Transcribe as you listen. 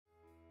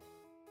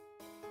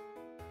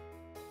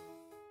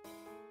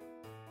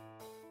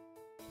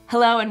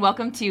Hello and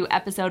welcome to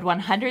episode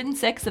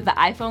 106 of the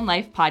iPhone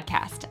Life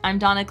podcast. I'm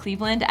Donna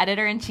Cleveland,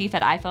 editor-in-chief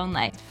at iPhone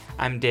Life.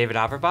 I'm David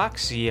Averbach,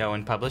 CEO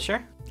and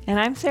publisher. And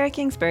I'm Sarah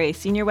Kingsbury,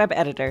 senior web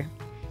editor.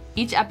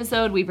 Each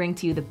episode, we bring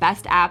to you the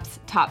best apps,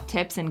 top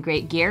tips, and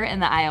great gear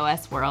in the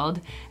iOS world.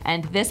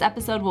 And this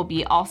episode will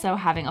be also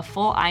having a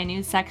full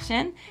iNews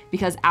section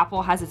because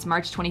Apple has its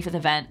March 25th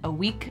event a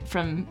week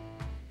from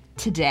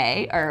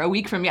today, or a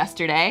week from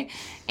yesterday.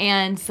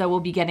 And so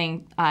we'll be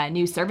getting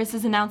new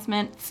services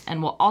announcements,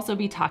 and we'll also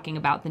be talking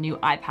about the new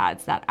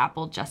iPads that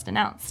Apple just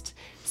announced.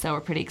 So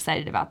we're pretty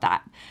excited about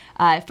that.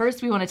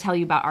 First, we want to tell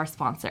you about our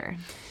sponsor.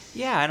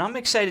 Yeah, and I'm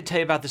excited to tell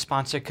you about the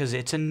sponsor because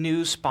it's a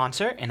new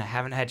sponsor, and I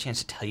haven't had a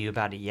chance to tell you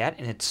about it yet,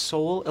 and it's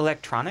Soul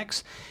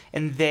Electronics,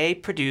 and they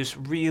produce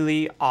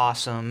really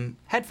awesome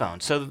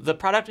headphones. So the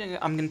product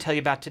I'm going to tell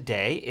you about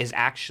today is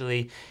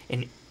actually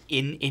in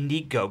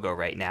Indiegogo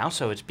right now,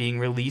 so it's being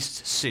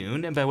released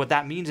soon. But what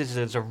that means is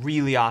it's a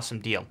really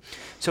awesome deal.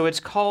 So it's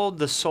called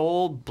the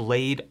Soul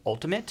Blade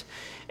Ultimate,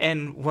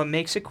 and what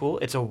makes it cool,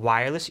 it's a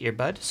wireless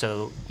earbud.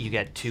 So you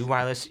get two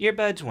wireless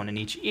earbuds, one in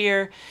each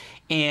ear,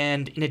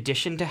 and in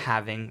addition to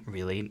having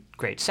really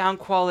great sound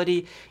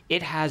quality,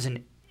 it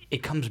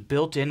comes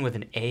built in with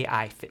an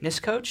AI fitness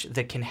coach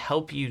that can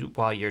help you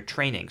while you're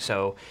training.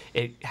 So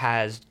it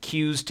has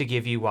cues to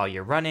give you while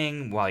you're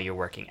running, while you're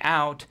working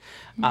out.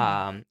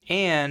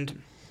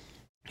 And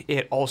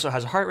it also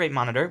has a heart rate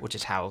monitor, which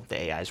is how the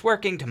AI is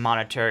working to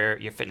monitor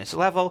your fitness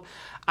level.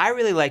 I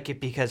really like it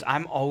because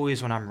I'm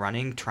always, when I'm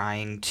running,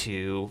 trying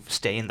to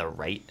stay in the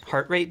right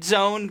heart rate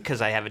zone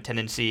because I have a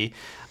tendency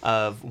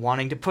of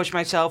wanting to push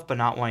myself but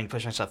not wanting to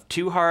push myself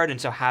too hard. And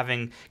so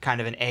having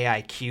kind of an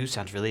AI cue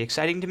sounds really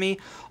exciting to me.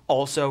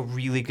 Also,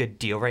 really good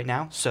deal right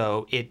now.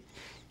 So it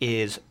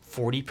is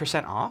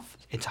 40% off.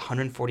 It's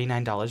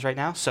 $149 right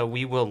now. So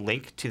we will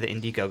link to the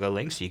Indiegogo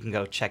link so you can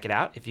go check it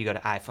out if you go to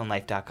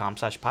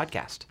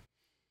iPhoneLife.com/podcast.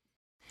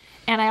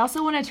 And I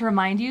also wanted to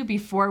remind you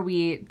before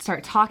we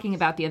start talking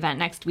about the event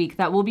next week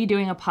that we'll be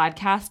doing a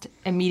podcast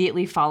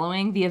immediately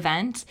following the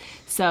event.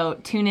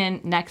 So tune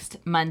in next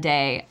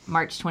Monday,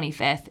 March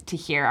 25th, to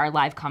hear our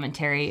live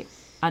commentary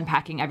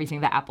unpacking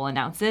everything that Apple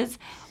announces.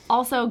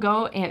 Also,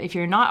 go, if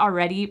you're not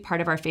already part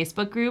of our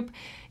Facebook group,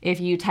 if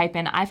you type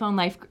in iPhone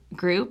Life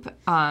group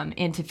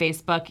into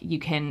Facebook, you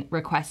can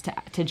request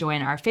to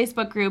join our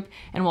Facebook group,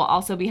 and we'll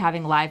also be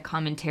having live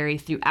commentary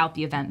throughout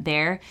the event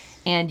there.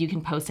 And you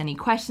can post any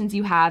questions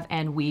you have,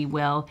 and we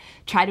will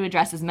try to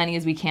address as many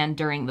as we can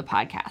during the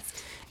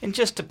podcast. And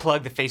just to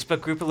plug the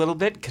Facebook group a little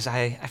bit, because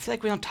I feel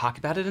like we don't talk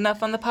about it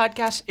enough on the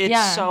podcast.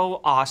 It's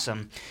so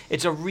awesome.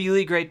 It's a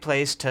really great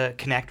place to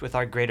connect with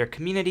our greater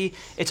community.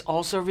 It's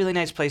also a really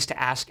nice place to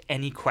ask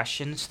any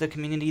questions to the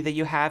community that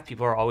you have.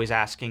 People are always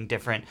asking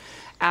different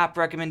app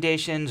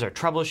recommendations or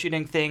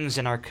troubleshooting things,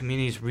 and our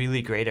community is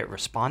really great at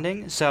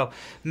responding. So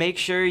make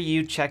sure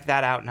you check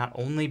that out, not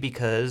only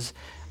because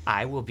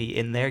I will be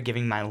in there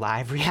giving my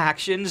live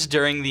reactions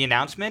during the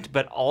announcement,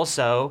 but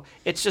also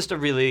it's just a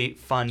really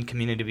fun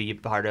community to be a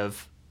part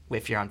of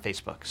if you're on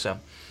Facebook. So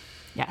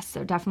yes,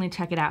 so definitely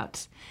check it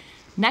out.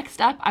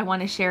 Next up, I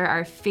want to share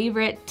our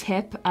favorite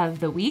tip of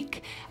the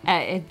week.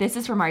 This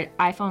is from our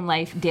iPhone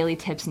Life Daily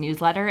Tips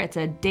newsletter. It's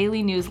a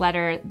daily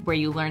newsletter where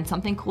you learn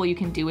something cool you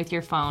can do with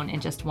your phone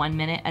in just 1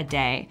 minute a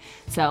day.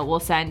 So we'll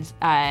send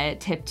a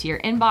tip to your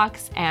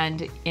inbox,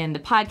 and in the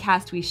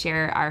podcast, we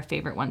share our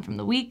favorite one from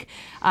the week.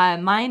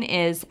 Mine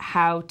is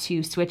how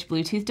to switch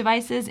Bluetooth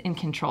devices in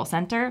Control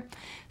Center.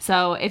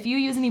 So if you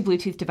use any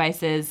Bluetooth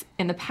devices,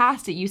 in the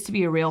past, it used to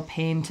be a real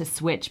pain to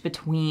switch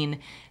between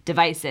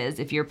devices.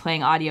 If you're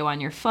playing audio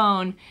on your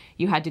phone,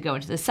 you had to go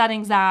into the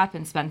settings app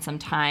and spend some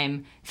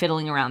time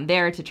fiddling around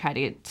there to try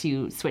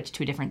to switch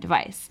to a different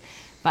device.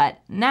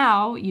 But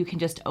now you can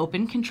just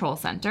open Control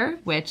Center,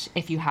 which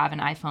if you have an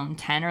iPhone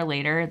 10 or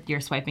later, you're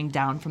swiping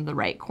down from the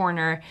right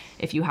corner.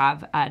 If you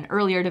have an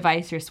earlier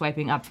device, you're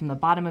swiping up from the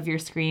bottom of your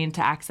screen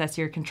to access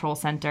your Control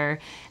Center.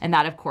 And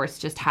that, of course,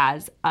 just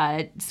has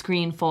a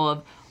screen full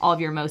of all of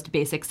your most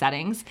basic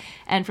settings.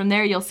 And from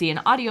there, you'll see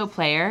an audio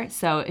player.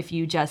 So if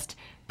you just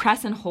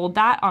press and hold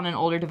that on an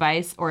older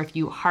device, or if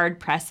you hard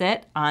press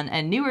it on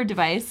a newer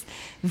device,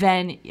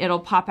 then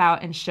it'll pop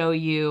out and show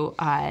you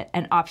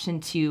an option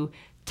to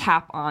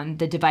tap on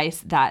the device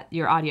that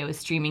your audio is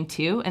streaming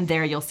to, and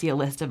there you'll see a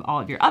list of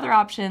all of your other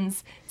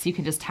options, so you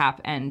can just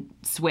tap and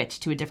switch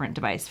to a different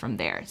device from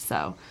there.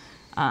 So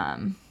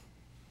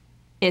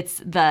it's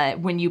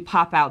when you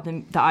pop out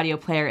the audio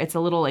player, it's a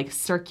little like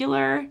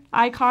circular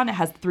icon. It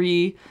has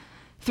three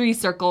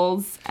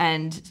circles,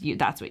 and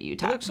that's what you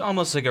tap. It looks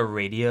almost like a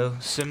radio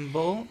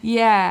symbol.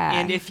 Yeah.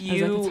 And if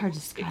you it's hard to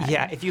describe.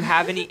 Yeah, if you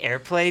have any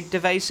AirPlay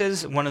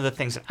devices, one of the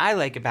things that I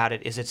like about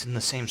it is it's in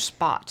the same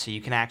spot, so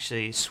you can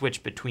actually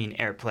switch between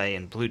AirPlay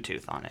and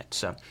Bluetooth on it.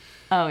 So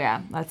Oh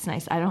yeah, that's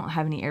nice. I don't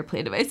have any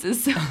AirPlay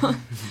devices, so.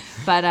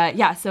 But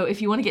yeah, so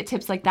if you want to get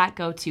tips like that,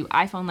 go to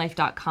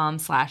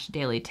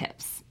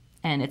iPhonelife.com/dailytips,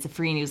 and it's a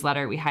free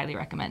newsletter. We highly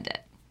recommend it.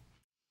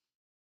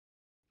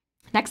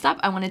 Next up,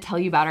 I want to tell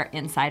you about our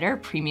Insider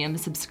Premium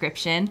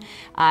subscription.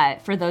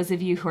 For those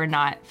of you who are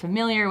not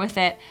familiar with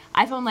it,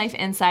 iPhone Life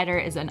Insider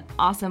is an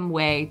awesome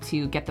way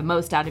to get the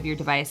most out of your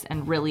device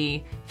and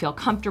really feel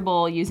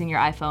comfortable using your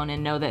iPhone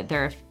and know that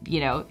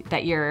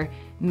that you're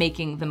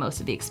making the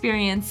most of the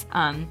experience.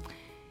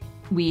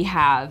 We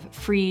have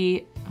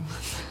free.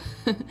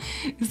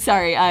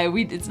 Sorry,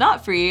 it's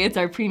not free. It's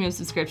our premium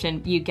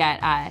subscription. You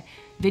get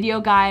video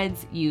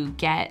guides. You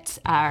get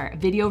our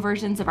video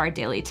versions of our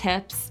daily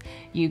tips.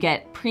 You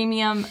get a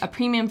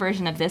premium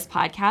version of this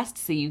podcast.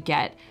 So you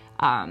get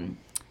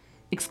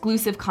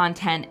exclusive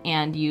content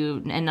and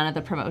none of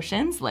the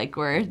promotions like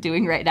we're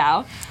doing right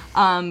now.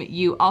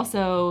 You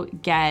also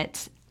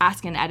get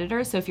Ask an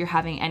Editor. So if you're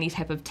having any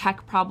type of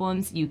tech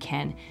problems, you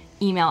can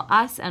email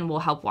us and we'll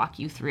help walk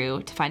you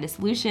through to find a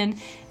solution.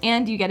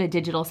 And you get a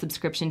digital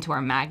subscription to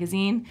our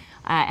magazine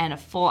and a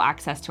full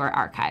access to our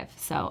archive.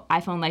 So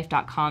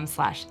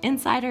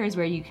iPhoneLife.com/insider is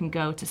where you can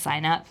go to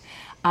sign up.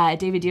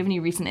 David, do you have any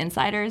recent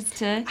insiders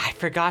to? I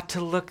forgot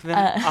to look them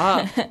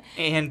up.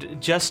 And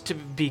just to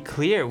be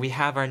clear, we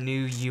have our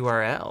new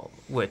URL,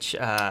 which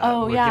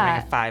we're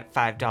giving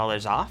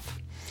 $5 off.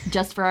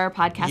 Just for our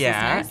podcast listeners?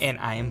 Yeah, and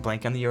I am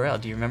blank on the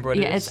URL. Do you remember what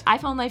it is? Yeah, it's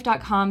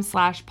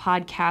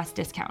iPhoneLife.com/podcast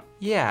discount.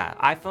 Yeah,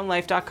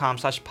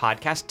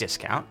 iPhoneLife.com/podcast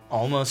discount.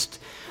 Almost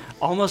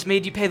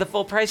made you pay the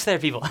full price there,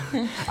 people.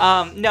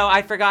 No,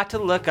 I forgot to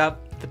look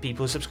up the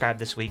people who subscribed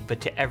this week, but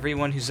to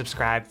everyone who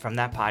subscribed from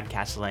that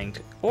podcast link,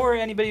 or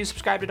anybody who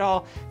subscribed at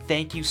all,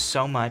 thank you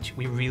so much.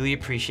 We really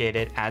appreciate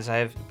it. As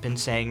I've been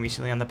saying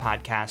recently on the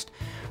podcast,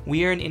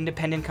 we are an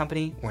independent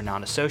company. We're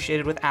not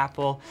associated with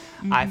Apple.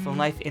 iPhone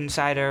Life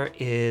Insider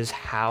is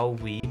how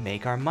we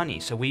make our money.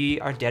 So we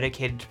are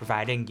dedicated to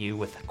providing you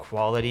with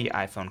quality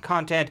iPhone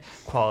content,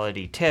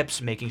 quality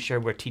tips, making sure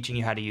we're teaching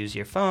you how to use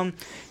your phone.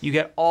 You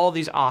get all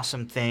these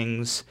awesome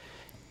things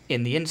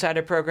in the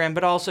Insider program,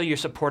 but also you're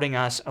supporting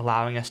us,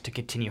 allowing us to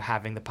continue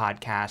having the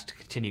podcast, to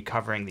continue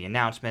covering the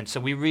announcements. So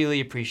we really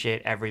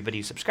appreciate everybody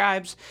who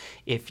subscribes.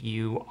 If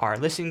you are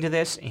listening to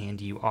this and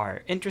you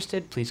are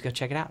interested, please go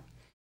check it out.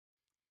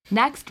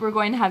 Next, we're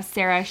going to have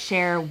Sarah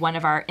share one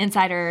of our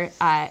insider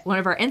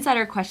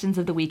questions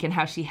of the week and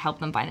how she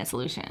helped them find a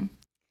solution.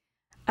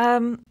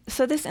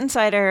 So this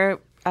insider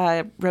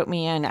wrote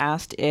me and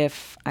asked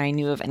if I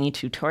knew of any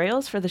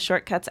tutorials for the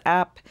Shortcuts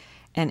app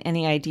and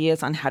any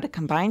ideas on how to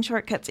combine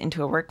shortcuts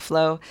into a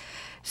workflow.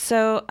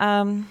 So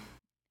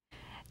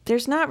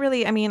there's not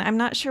really, I'm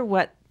not sure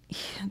what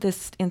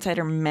this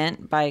insider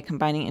meant by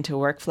combining into a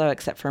workflow,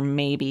 except for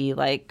maybe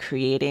like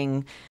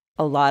creating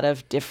a lot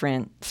of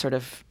different sort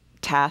of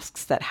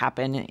tasks that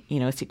happen,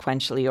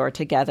 sequentially or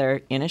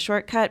together in a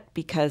shortcut,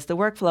 because the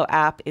workflow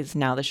app is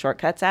now the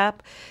Shortcuts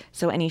app.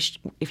 So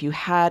if you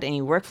had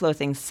any workflow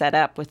things set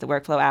up with the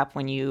workflow app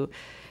when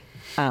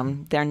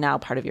they're now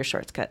part of your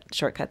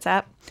Shortcuts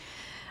app.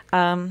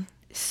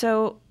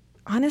 So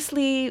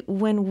honestly,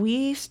 when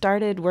we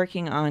started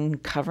working on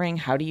covering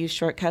how to use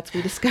shortcuts,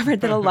 we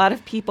discovered that a lot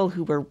of people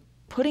who were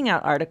putting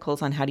out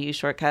articles on how to use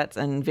shortcuts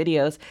and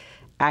videos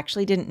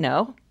actually didn't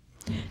know.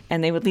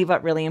 And they would leave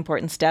out really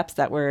important steps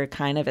that were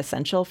kind of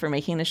essential for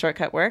making the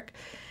shortcut work.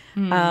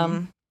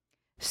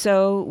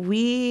 So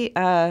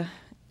I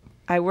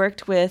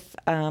worked with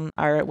one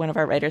of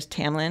our writers,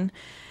 Tamlin,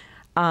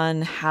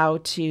 on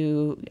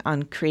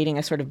creating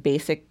a sort of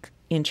basic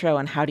intro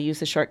on how to use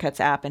the Shortcuts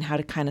app and how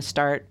to kind of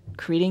start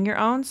creating your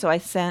own. So I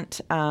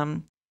sent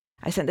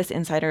this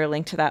insider a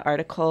link to that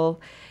article,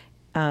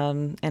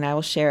 and I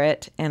will share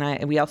it.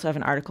 And we also have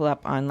an article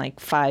up on like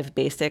 5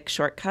 basic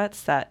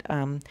shortcuts that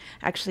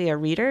actually a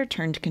reader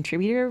turned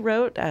contributor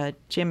wrote,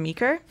 Jim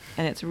Meeker,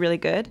 and it's really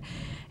good.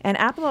 And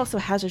Apple also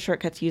has a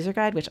shortcuts user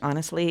guide, which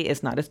honestly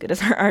is not as good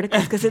as our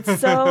articles because it's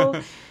so.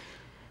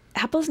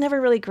 Apple's never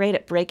really great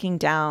at breaking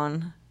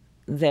down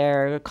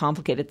their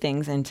complicated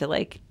things into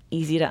like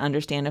easy to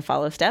understand and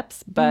follow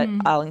steps, but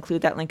I'll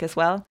include that link as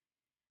well.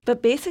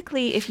 But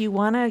basically, if you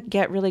want to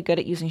get really good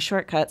at using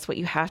shortcuts, what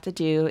you have to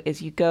do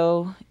is you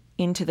go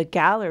into the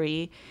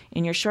gallery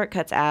in your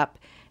Shortcuts app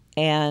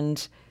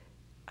and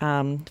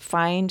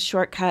find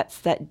shortcuts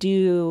that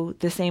do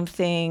the same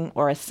thing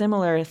or a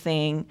similar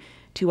thing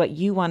to what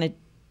you want to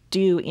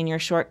do in your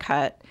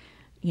shortcut,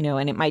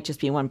 and it might just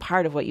be one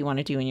part of what you want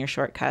to do in your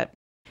shortcut.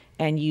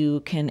 And you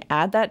can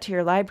add that to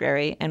your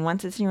library. And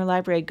once it's in your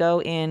library,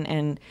 go in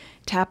and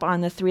tap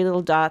on the 3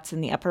 little dots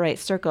in the upper right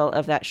circle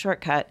of that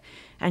shortcut.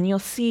 And you'll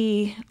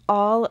see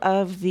all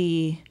of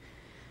the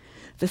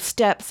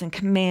steps and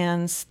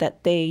commands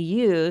that they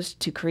used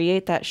to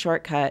create that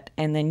shortcut.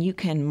 And then you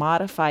can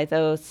modify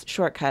those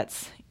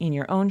shortcuts in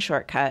your own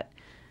shortcut,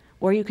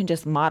 or you can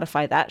just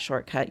modify that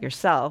shortcut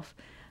yourself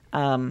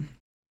and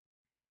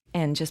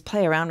just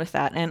play around with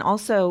that. And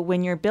also,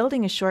 when you're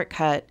building a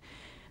shortcut,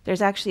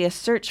 there's actually a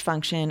search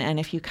function, and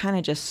if you kind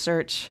of just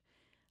search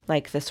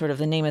like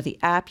the name of the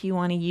app you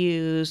want to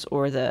use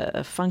or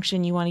the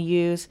function you want to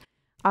use,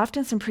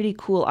 often some pretty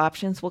cool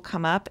options will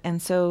come up.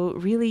 And so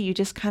really you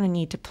just kind of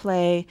need to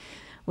play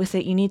with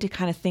it. You need to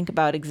kind of think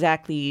about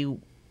exactly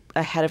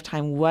ahead of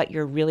time what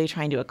you're really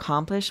trying to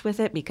accomplish with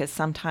it, because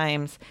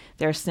sometimes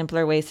there are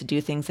simpler ways to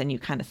do things than you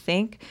kind of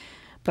think.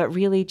 But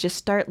really just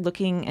start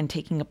looking and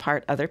taking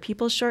apart other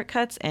people's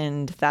shortcuts,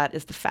 and that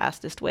is the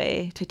fastest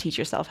way to teach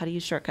yourself how to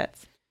use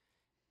shortcuts.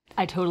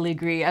 I totally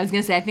agree. I was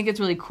going to say, I think it's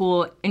really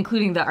cool,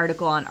 including the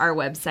article on our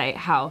website,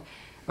 how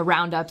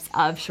roundups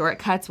of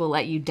shortcuts will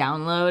let you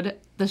download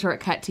the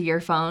shortcut to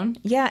your phone.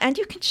 Yeah, and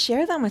you can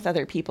share them with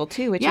other people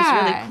too, which is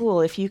really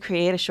cool. If you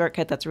create a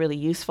shortcut that's really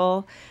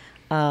useful,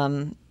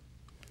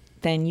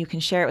 then you can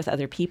share it with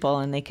other people,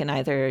 and they can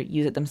either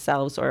use it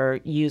themselves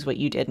or use what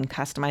you did and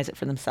customize it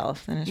for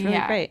themselves. And it's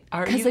really great.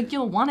 Because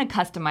you'll want to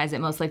customize it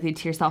most likely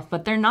to yourself,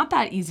 but they're not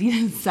that easy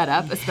to set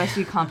up,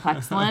 especially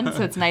complex ones.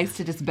 So it's nice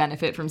to just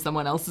benefit from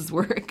someone else's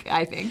work,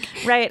 I think.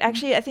 Right.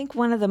 Actually, I think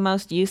one of the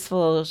most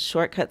useful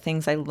shortcut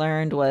things I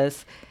learned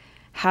was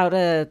how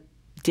to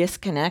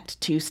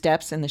disconnect two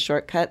steps in the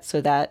shortcut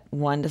so that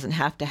one doesn't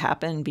have to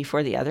happen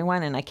before the other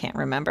one. And I can't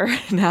remember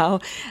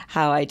now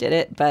how I did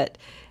it, but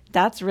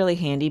that's really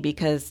handy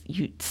because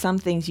some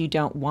things you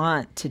don't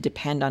want to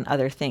depend on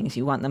other things.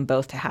 You want them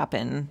both to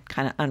happen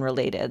kind of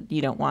unrelated.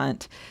 You don't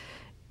want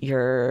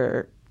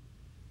I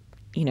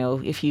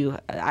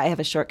have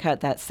a shortcut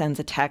that sends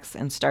a text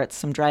and starts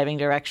some driving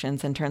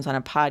directions and turns on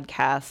a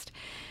podcast,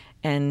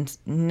 and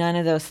none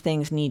of those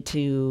things need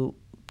to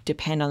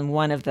depend on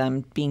one of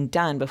them being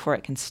done before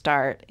it can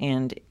start.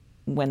 And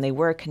when they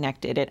were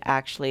connected, it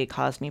actually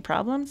caused me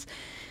problems.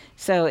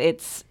 So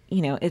it's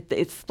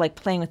like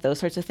playing with those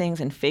sorts of things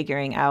and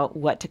figuring out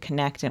what to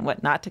connect and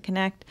what not to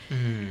connect.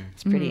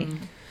 It's pretty.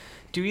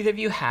 Do either of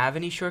you have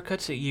any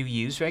shortcuts that you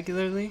use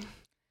regularly?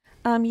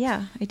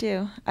 Yeah, I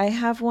do. I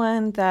have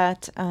one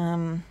that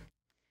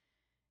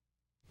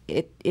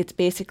it's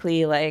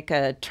basically like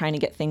a trying to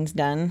get things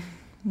done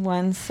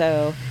one.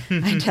 So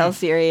I tell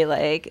Siri,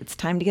 like, it's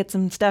time to get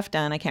some stuff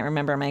done. I can't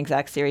remember my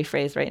exact Siri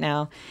phrase right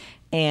now.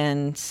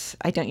 And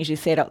I don't usually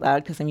say it out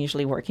loud because I'm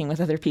usually working with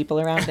other people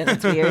around and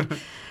it's weird.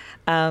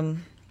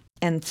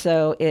 And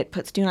so it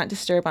puts do not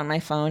disturb on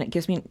my phone.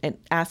 It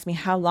asks me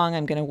how long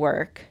I'm going to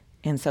work.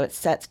 And so it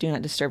sets do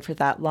not disturb for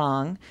that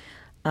long,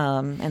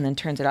 and then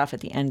turns it off at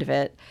the end of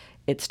it.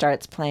 It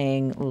starts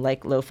playing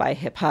like lo-fi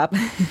hip hop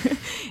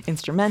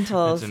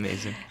instrumentals. That's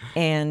amazing.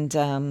 And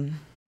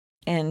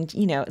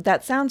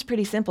that sounds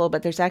pretty simple,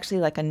 but there's actually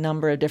like a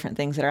number of different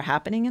things that are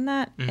happening in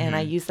that. Mm-hmm. And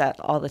I use that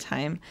all the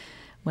time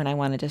when I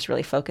want to just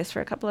really focus for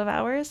a couple of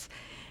hours.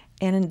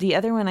 And the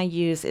other one I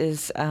use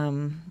is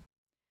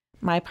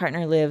my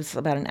partner lives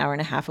about an hour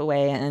and a half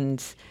away,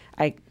 and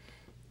I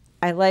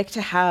like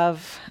to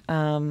have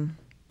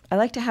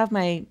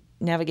my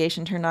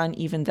navigation turned on,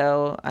 even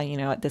though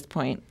at this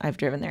point I've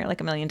driven there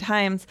like a million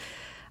times,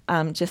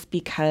 just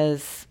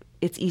because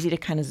it's easy to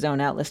kind of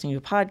zone out listening to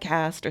a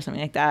podcast or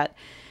something like that.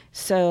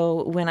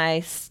 So when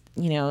I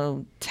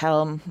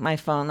tell my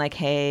phone like,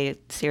 "Hey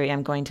Siri,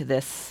 I'm going to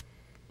this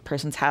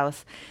person's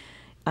house,"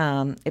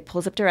 it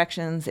pulls up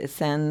directions. It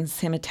sends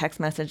him a text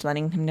message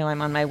letting him know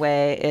I'm on my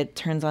way. It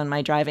turns on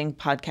my driving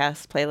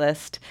podcast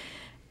playlist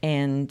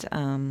and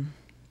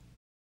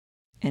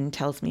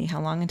tells me how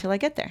long until I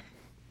get there.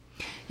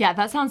 Yeah,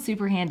 that sounds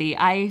super handy.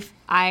 I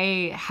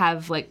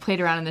have like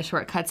played around in the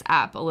Shortcuts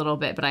app a little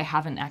bit, but I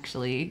haven't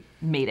actually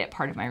made it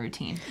part of my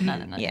routine.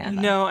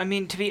 No, I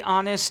mean, to be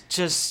honest,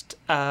 just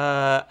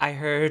I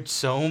heard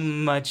so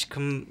much I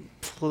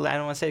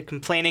don't want to say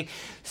complaining,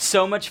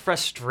 so much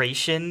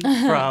frustration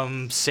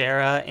from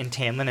Sarah and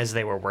Tamlin as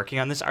they were working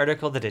on this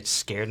article that it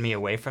scared me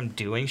away from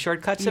doing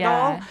shortcuts at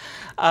all.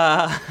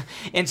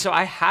 And so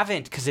I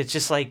haven't, because it's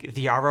just like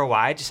the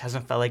ROI just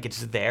hasn't felt like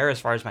it's there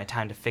as far as my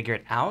time to figure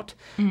it out.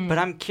 But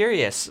I'm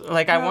curious.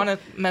 Like, I want to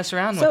mess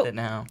around with it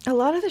now. A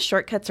lot of the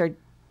shortcuts are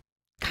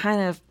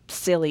kind of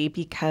silly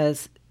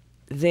because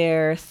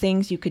they're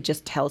things you could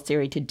just tell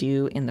Siri to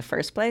do in the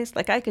first place.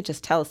 Like, I could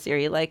just tell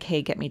Siri, like,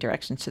 hey, get me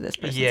directions to this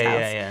person's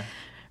house. Yeah.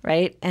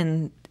 Right?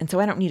 And so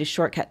I don't need a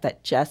shortcut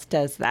that just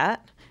does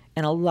that.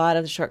 And a lot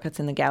of the shortcuts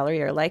in the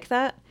gallery are like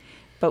that.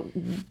 But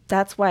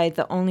that's why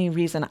the only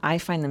reason I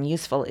find them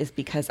useful is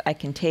because I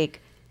can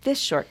take this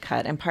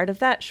shortcut and part of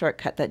that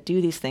shortcut that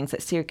do these things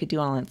that Siri could do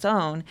on its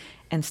own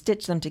and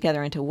stitch them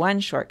together into one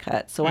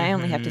shortcut. So I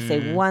only have to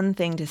say one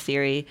thing to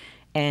Siri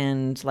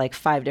and like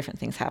 5 different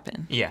things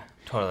happen. Yeah,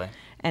 totally.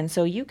 And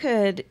so you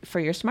could, for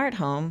your smart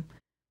home,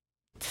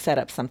 set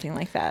up something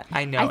like that.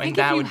 I know, and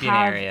that would be an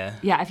area.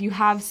 Yeah, if you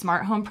have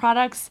smart home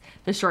products,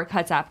 the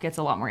Shortcuts app gets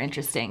a lot more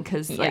interesting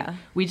because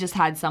we just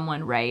had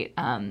someone write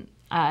an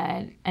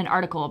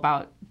article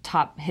about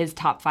his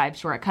top 5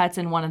 shortcuts,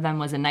 and one of them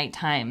was a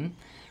nighttime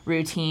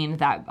routine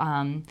that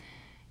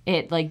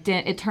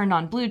it turned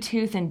on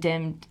Bluetooth and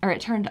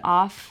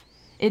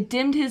it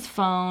dimmed his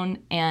phone,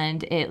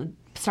 and it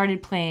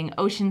started playing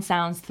ocean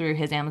sounds through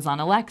his Amazon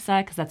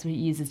Alexa because that's what he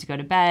uses to go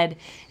to bed.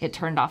 It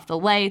turned off the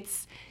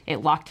lights.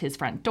 It locked his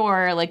front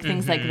door, like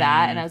things like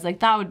that. And I was like,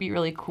 that would be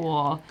really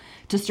cool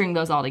to string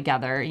those all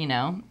together,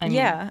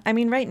 I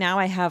mean, right now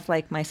I have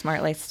like my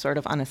smart lights sort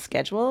of on a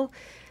schedule,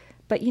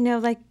 but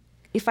like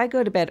if I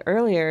go to bed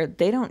earlier,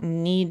 they don't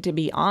need to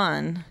be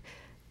on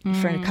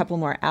for a couple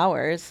more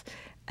hours.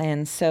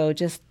 And so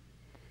just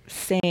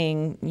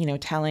saying,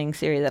 telling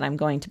Siri that I'm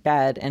going to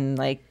bed and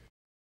like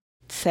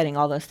setting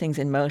all those things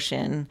in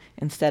motion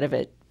instead of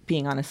it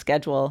being on a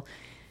schedule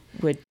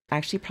would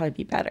actually probably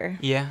be better.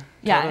 Yeah.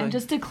 Yeah, totally. and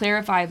just to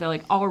clarify though,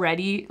 like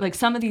already, like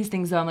some of these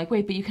things though, I'm like,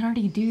 wait, but you can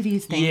already do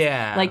these things.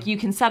 Yeah. Like you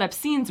can set up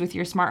scenes with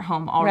your smart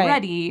home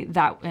already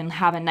and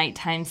have a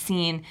nighttime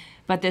scene.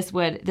 But this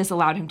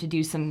allowed him to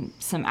do some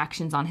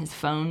actions on his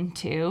phone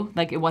too.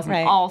 Like it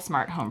wasn't all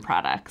smart home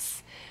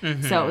products.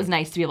 Mm-hmm. So it was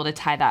nice to be able to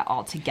tie that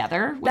all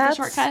together with a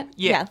shortcut.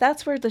 Yeah,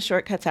 that's where the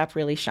Shortcuts app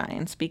really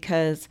shines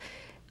because,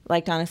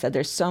 like Donna said,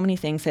 there's so many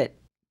things that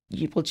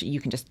you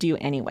can just do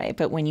anyway.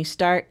 But when you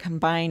start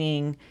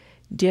combining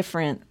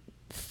different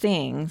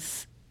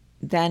things,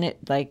 then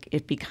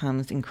it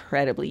becomes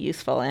incredibly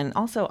useful and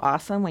also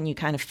awesome when you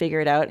kind of figure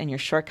it out and your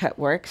shortcut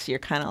works. You're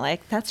kind of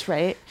like, that's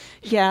right.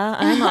 Yeah,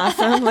 I'm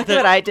awesome. Look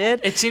what I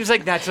did. It seems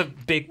like that's a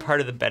big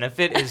part of the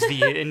benefit is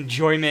the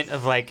enjoyment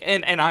of like,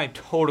 and I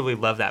totally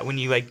love that when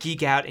you like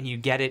geek out and you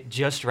get it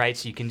just right.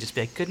 So you can just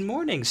be like, good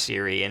morning,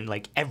 Siri. And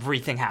like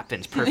everything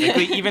happens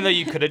perfectly, even though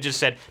you could have just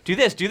said, do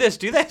this, do this,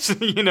 do this.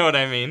 You know what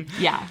I mean?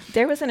 Yeah.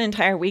 There was an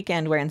entire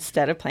weekend where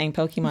instead of playing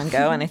Pokemon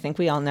Go, and I think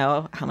we all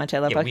know how much I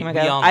love Pokemon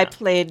Go, I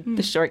played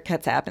the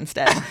Shortcuts app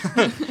instead.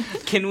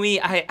 Can we?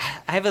 I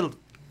have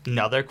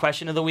another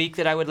question of the week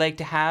that I would like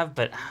to have,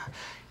 but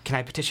can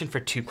I petition for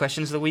 2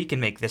 questions of the week and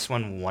make this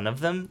one of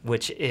them?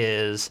 Which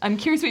is, I'm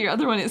curious what your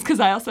other one is because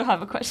I also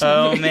have a question.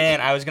 Oh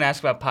man, I was gonna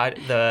ask about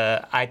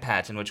the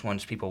iPads and which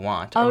ones people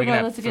want. Oh Are we no,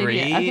 gonna that's have a good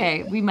 3? idea.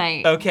 Okay, we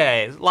might.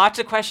 Okay, lots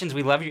of questions.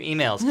 We love your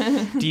emails.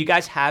 Do you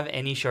guys have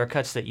any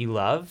shortcuts that you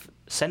love?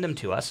 Send them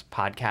to us,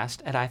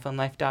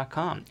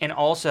 podcast@iPhoneLife.com. And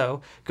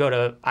also go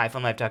to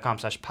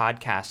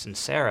iPhoneLife.com/podcast, and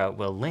Sarah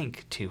will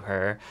link to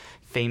her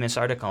famous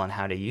article on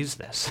how to use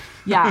this.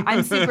 Yeah,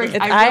 I'm super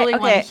excited. I really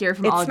want to hear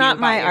from all of you. It's not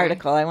my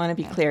article. I want to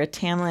be clear.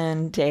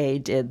 Tamlin Day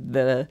did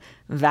the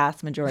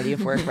vast majority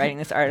of work writing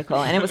this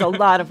article, and it was a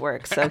lot of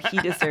work, so he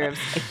deserves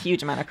a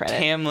huge amount of credit.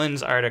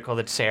 Tamlin's article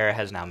that Sarah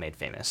has now made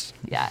famous.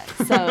 Yeah,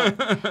 so,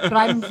 but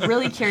I'm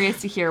really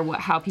curious to hear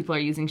how people are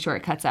using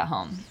shortcuts at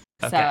home.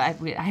 Okay. So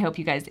I hope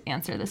you guys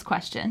answer this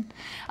question.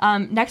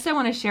 Next, I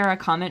want to share a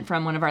comment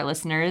from one of our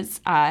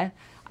listeners. I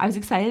was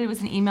excited. It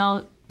was an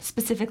email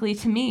specifically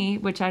to me,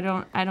 which I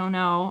don't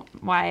know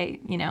why,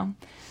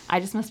 I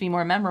just must be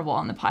more memorable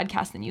on the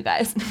podcast than you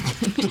guys.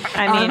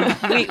 I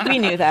mean, we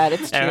knew that.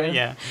 It's true.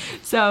 Yeah.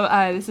 So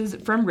this is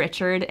from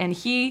Richard, and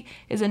he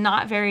is a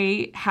not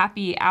very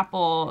happy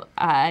Apple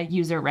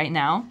user right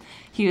now.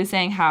 He was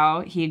saying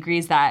how he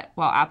agrees that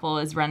while Apple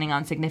is running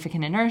on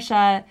significant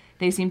inertia,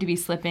 they seem to be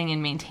slipping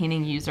in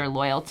maintaining user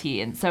loyalty.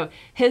 And so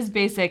his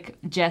basic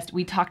gist,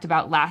 we talked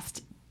about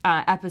last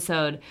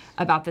episode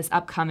about this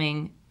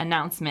upcoming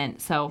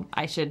announcement. So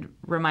I should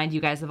remind you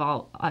guys of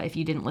all, if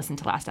you didn't listen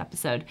to last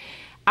episode,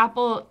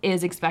 Apple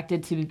is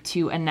expected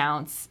to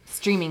announce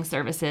streaming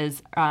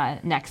services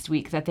next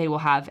week, that they will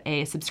have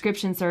a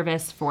subscription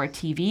service for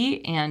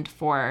TV and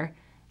for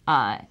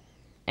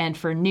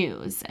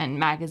news and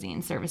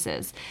magazine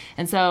services.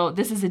 And so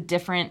this is a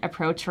different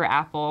approach for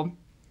Apple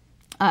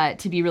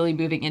to be really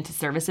moving into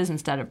services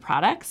instead of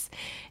products.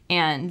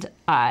 And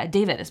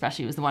David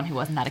especially was the one who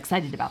wasn't that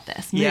excited about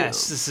this move.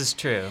 Yes, this is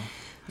true.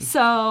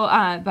 So,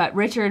 but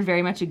Richard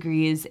very much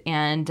agrees.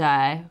 And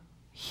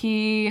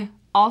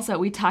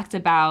we talked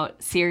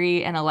about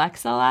Siri and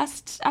Alexa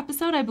last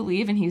episode, I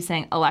believe, and he was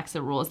saying Alexa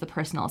rules the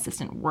personal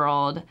assistant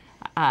world,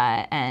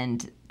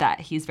 and that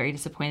he's very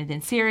disappointed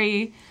in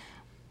Siri.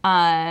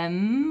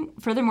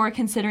 Furthermore,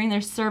 considering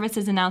their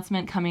services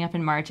announcement coming up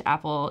in March,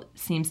 Apple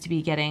seems to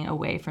be getting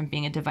away from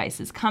being a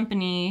devices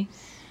company.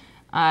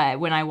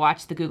 When I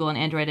watch the Google and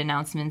Android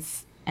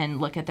announcements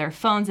and look at their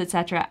phones,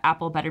 etc.,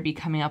 Apple better be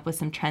coming up with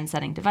some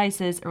trend-setting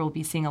devices, or we'll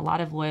be seeing a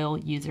lot of loyal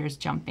users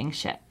jumping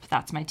ship.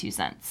 That's my 2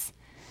 cents.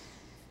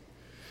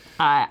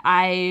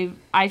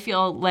 I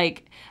feel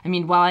like,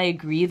 while I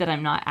agree that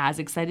I'm not as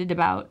excited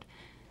about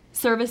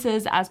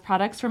services as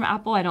products from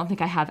Apple, I don't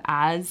think I have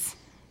as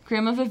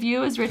grim of a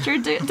view as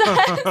Richard does.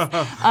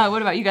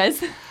 What about you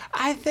guys?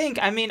 I think,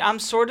 I'm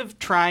sort of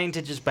trying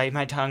to just bite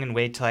my tongue and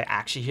wait till I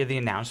actually hear the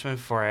announcement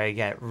before I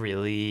get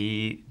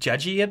really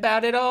judgy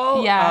about it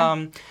all.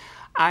 Yeah.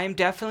 I'm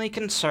definitely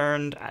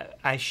concerned.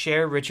 I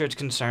share Richard's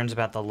concerns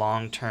about the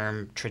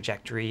long-term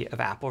trajectory of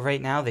Apple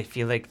right now. They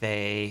feel like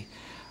they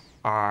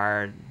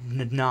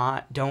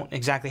don't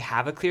exactly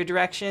have a clear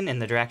direction,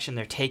 and the direction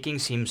they're taking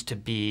seems to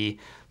be,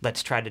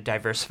 let's try to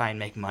diversify and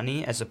make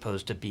money, as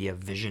opposed to be a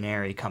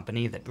visionary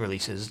company that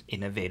releases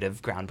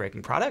innovative,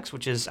 groundbreaking products,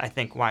 which is, I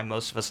think, why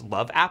most of us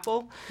love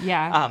Apple.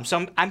 Yeah.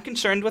 So I'm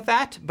concerned with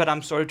that, but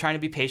I'm sort of trying to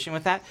be patient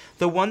with that.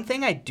 The one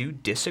thing I do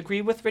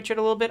disagree with Richard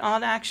a little bit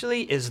on,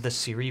 actually, is the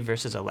Siri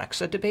versus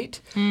Alexa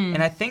debate.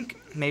 And I think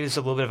maybe it's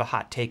a little bit of a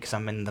hot take because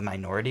I'm in the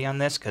minority on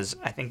this, because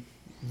I think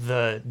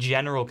the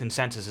general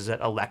consensus is that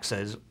Alexa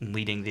is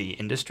leading the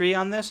industry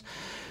on this.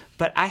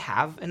 But I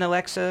have an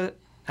Alexa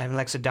I have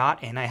Alexa Dot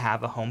and I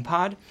have a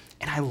HomePod,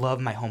 and I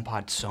love my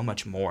HomePod so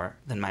much more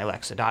than my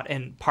Alexa Dot.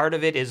 And part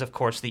of it is, of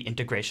course, the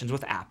integrations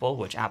with Apple,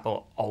 which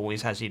Apple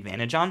always has the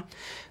advantage on.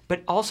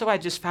 But also, I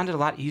just found it a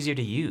lot easier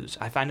to use.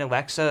 I find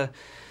Alexa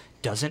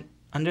doesn't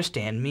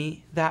understand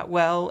me that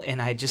well, and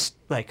I just,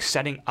 like,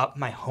 setting up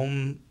my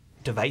home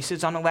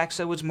devices on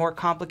Alexa was more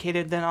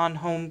complicated than on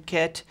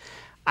HomeKit.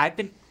 I've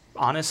been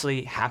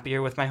honestly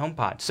happier with my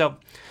HomePod. So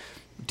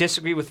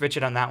disagree with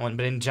Richard on that one,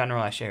 but in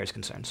general, I share his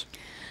concerns.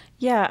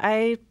 Yeah,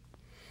 I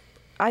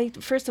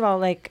first of all,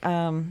 like,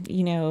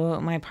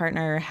 my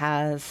partner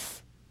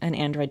has an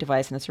Android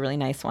device and it's a really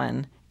nice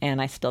one,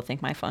 and I still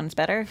think my phone's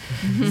better.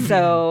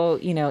 So,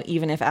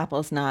 even if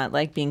Apple's not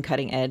like being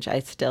cutting edge, I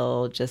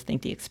still just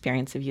think the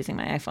experience of using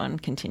my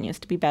iPhone continues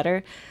to be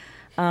better.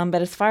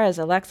 But as far as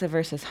Alexa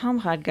versus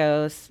HomePod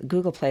goes,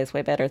 Google Play is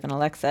way better than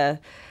Alexa.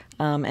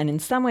 And in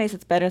some ways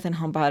it's better than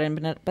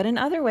HomePod, but in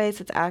other ways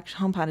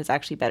HomePod is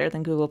actually better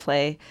than Google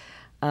Play,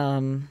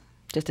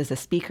 just as a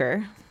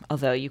speaker,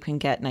 although you can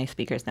get nice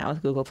speakers now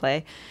with Google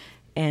Play.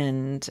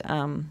 And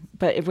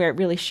but where it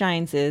really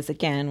shines is,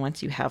 again,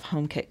 once you have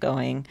HomeKit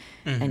going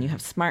and you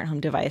have smart home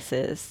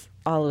devices,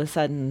 all of a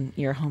sudden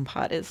your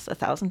HomePod is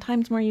 1,000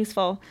 times more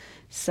useful.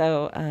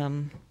 So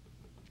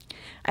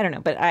I don't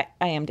know, but I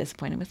am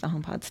disappointed with the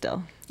HomePod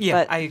still.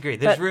 Yeah, I agree.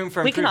 There's room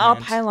for improvement. We can all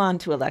pile on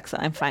to Alexa.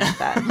 I'm fine with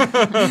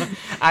that.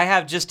 I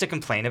have just to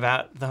complain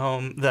about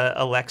the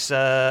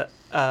Alexa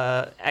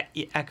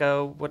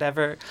Echo,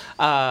 whatever.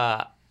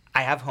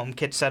 I have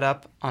HomeKit set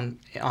up on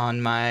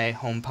my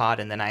HomePod,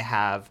 and then I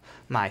have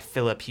my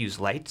Philip Hue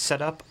lights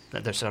set up.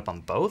 They're set up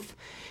on both.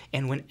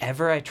 And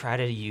whenever I try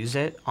to use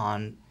it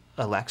on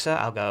Alexa,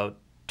 I'll go,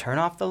 turn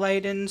off the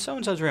light in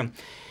so-and-so's room.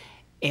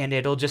 And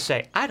it'll just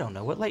say, I don't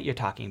know what light you're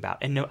talking about.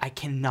 And no, I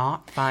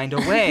cannot find a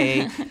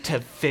way to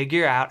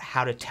figure out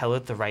how to tell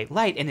it the right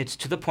light. And it's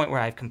to the point where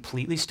I've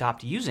completely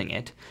stopped using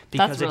it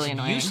because it's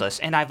useless.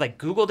 And I've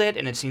Googled it,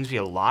 and it seems to be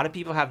a lot of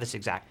people have this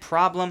exact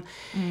problem.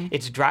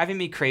 It's driving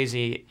me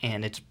crazy,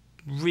 and it's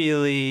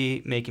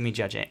really making me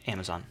judge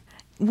Amazon.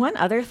 One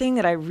other thing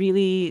that I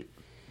really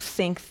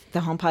think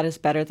the HomePod is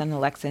better than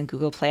Alexa and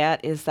Google Play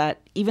at is that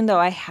even though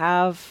I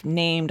have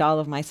named all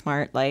of my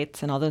smart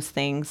lights and all those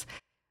things,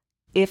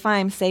 if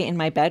I'm, say, in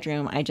my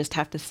bedroom, I just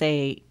have to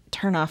say,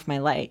 turn off my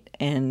light,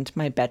 and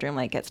my bedroom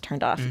light gets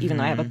turned off, even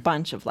though I have a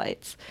bunch of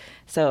lights.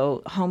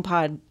 So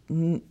HomePod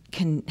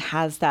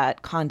has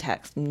that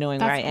context, knowing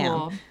where I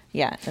am.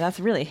 Yeah, and that's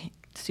really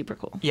super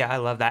cool. Yeah, I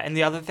love that. And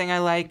the other thing I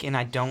like, and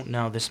I don't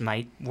know, this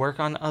might work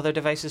on other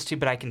devices too,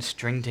 but I can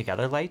string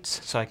together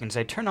lights. So I can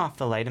say, turn off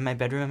the light in my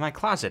bedroom and my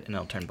closet, and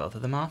it'll turn both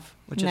of them off,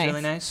 which is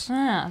really nice.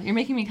 You're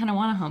making me kind of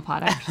want a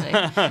HomePod,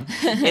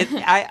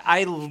 actually.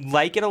 I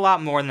like it a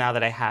lot more now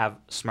that I have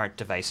smart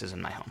devices in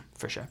my home,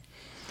 for sure.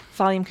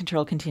 Volume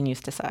control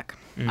continues to suck.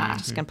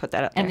 Just going to put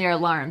that up there. And their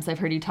alarms. I've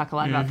heard you talk a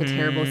lot about the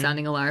terrible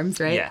sounding alarms,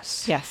 right?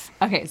 Yes.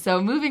 Okay, so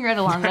moving right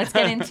along, let's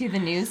get into the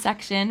news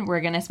section.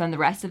 We're going to spend the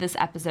rest of this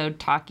episode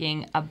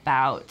talking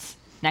about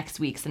next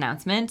week's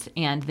announcement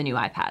and the new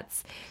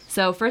iPads.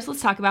 So first,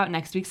 let's talk about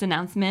next week's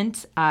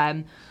announcement.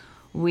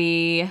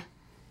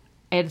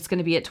 It's going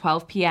to be at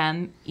 12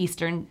 p.m.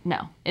 Eastern.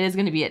 No, it is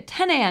going to be at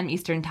 10 a.m.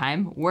 Eastern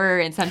time. We're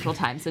in Central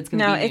time, so it's going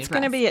to be. No, it's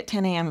going to be at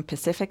 10 a.m.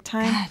 Pacific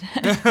time.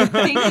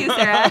 Thank you,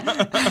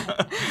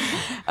 Sarah.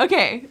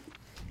 Okay,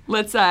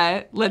 let's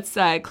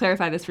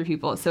clarify this for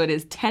people. So it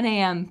is 10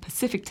 a.m.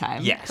 Pacific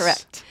time. Yes,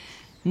 correct.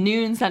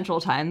 Noon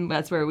Central time.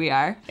 That's where we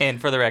are.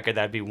 And for the record,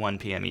 that'd be 1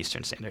 p.m.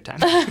 Eastern Standard Time.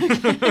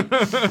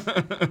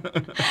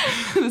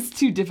 It was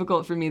too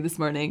difficult for me this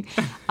morning,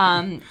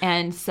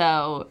 and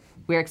so.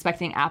 We're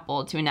expecting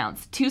Apple to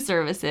announce two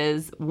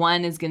services.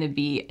 One is going to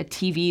be a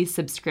TV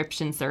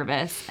subscription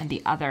service, and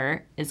the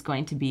other is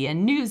going to be a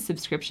news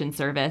subscription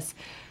service.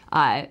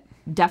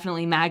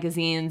 Definitely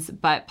magazines,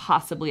 but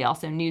possibly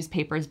also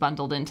newspapers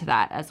bundled into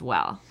that as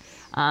well.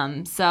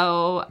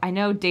 So I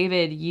know,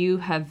 David, you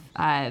have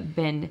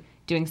been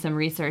doing some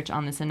research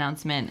on this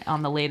announcement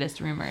on the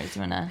latest rumors.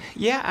 You want to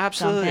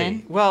absolutely.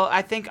 jump in? Well,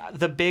 I think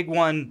the big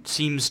one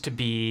seems to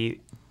be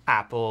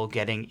Apple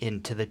getting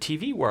into the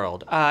TV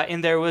world.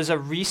 And there was a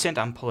recent,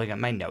 I'm pulling up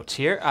my notes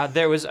here,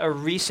 there was a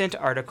recent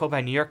article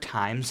by New York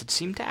Times that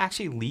seemed to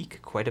actually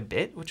leak quite a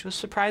bit, which was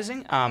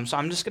surprising. So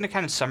I'm just going to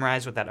kind of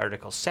summarize what that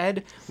article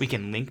said. We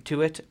can link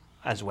to it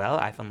as well,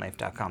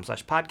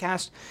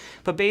 iPhoneLife.com/podcast.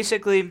 But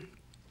basically,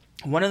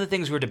 one of the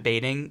things we were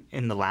debating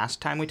in the last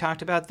time we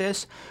talked about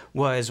this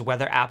was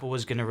whether Apple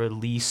was going to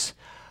release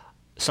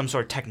some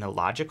sort of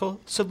technological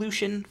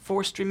solution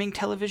for streaming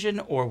television,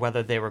 or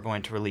whether they were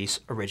going to release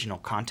original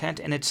content.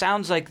 And it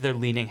sounds like they're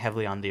leaning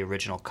heavily on the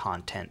original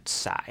content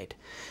side.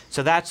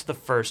 So that's the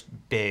first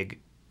big,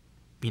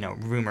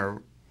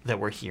 rumor that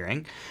we're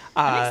hearing.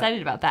 I'm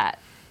excited about that.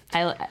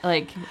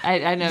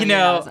 I know. You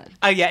know,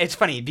 yeah, it's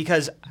funny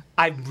because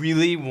I'm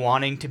really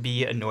wanting to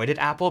be annoyed at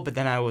Apple, but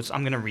then I'm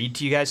going to read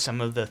to you guys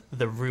some of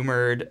the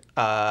rumored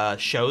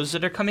shows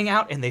that are coming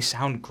out, and they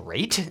sound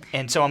great.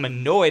 And so I'm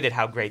annoyed at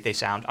how great they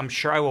sound. I'm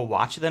sure I will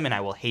watch them, and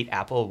I will hate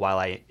Apple while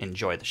I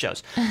enjoy the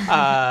shows.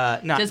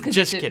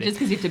 Just kidding. Just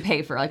because you have to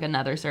pay for like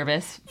another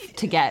service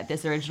to get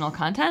this original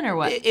content, or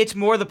what? It's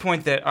more the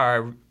point that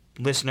our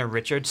listener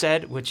Richard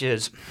said, which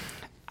is,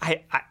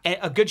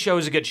 a good show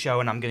is a good show,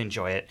 and I'm going to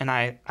enjoy it. And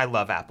I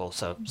love Apple,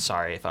 so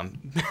sorry if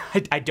I'm...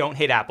 I don't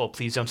hate Apple.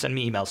 Please don't send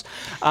me emails.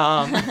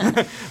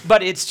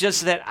 But it's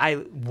just that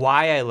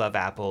why I love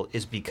Apple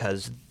is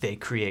because they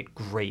create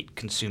great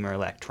consumer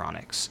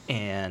electronics.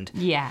 And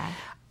yeah.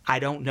 I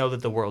don't know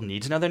that the world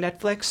needs another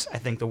Netflix. I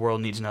think the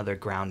world needs another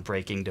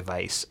groundbreaking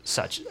device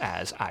such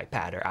as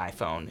iPad or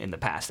iPhone in the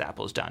past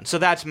Apple's done. So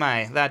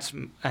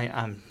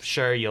I'm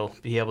sure you'll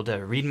be able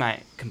to read my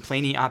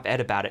complaining op-ed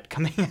about it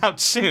coming out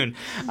soon.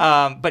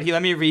 But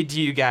let me read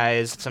to you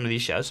guys some of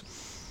these shows.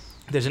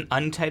 There's an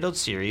untitled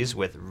series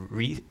with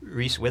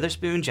Reese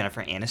Witherspoon,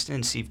 Jennifer Aniston,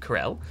 and Steve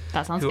Carell.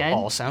 That sounds good. Who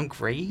all sound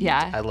great.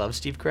 Yeah. I love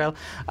Steve Carell.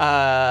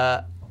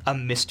 A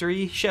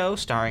mystery show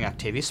starring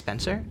Octavia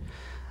Spencer.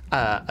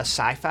 A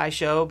sci-fi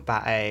show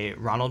by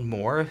Ronald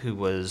Moore, who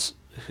was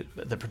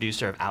the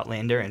producer of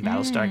Outlander and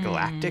Battlestar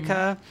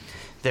Galactica.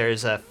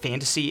 There's a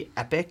fantasy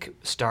epic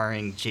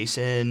starring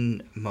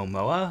Jason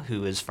Momoa,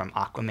 who is from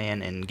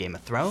Aquaman and Game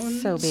of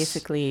Thrones. So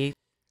basically,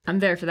 I'm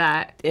there for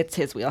that. It's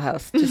his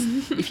wheelhouse.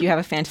 Just if you have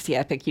a fantasy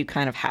epic, you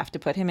kind of have to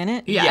put him in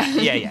it. Yeah.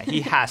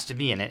 He has to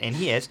be in it, and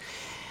he is.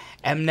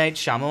 M. Night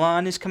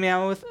Shyamalan is coming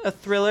out with a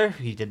thriller.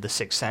 He did The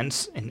Sixth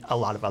Sense and a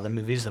lot of other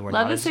movies that were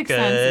not as good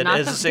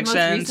as The Sixth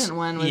Sense. Recent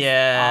one was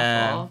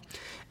awful.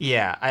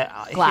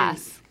 Yeah.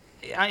 Glass.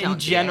 In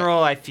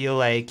general, I feel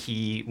like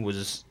he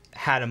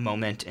had a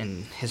moment,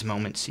 and his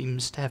moment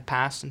seems to have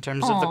passed in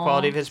terms of the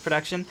quality of his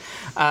production.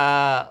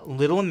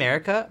 Little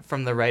America,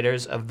 from the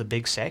writers of The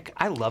Big Sick.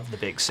 I love The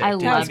Big Sick.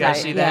 Did you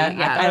guys see that?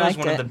 Yeah, I thought it was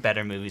one it. of the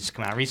better movies to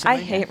come out recently.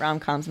 I hate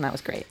rom-coms, and that was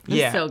great.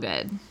 It's so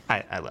good.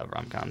 I love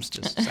rom-coms,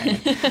 just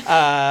saying.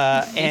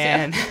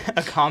 And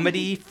a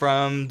comedy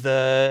from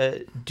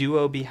the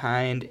duo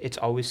behind It's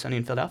Always Sunny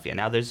in Philadelphia.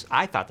 Now,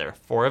 I thought there were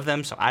 4 of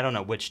them, so I don't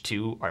know which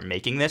 2 are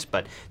making this,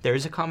 but there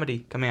is a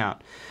comedy coming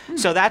out.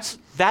 So that's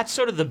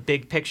sort of the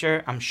big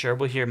picture. I'm sure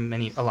we'll hear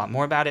a lot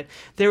more about it.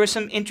 There were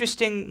some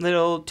interesting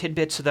little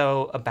tidbits,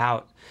 though,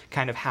 about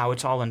kind of how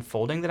it's all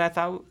unfolding that I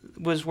thought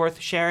was worth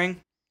sharing.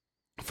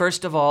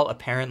 First of all,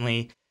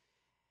 apparently,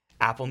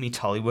 Apple Meets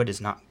Hollywood is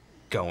not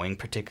going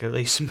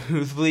particularly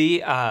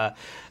smoothly.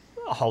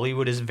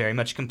 Hollywood is very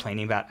much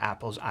complaining about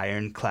Apple's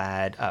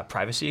ironclad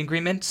privacy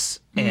agreements,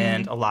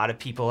 and a lot of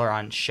people are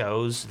on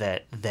shows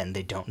that then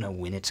they don't know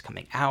when it's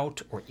coming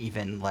out, or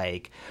even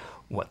like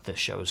what the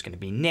show is going to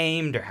be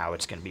named or how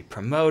it's going to be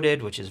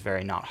promoted, which is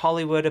very not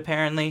Hollywood,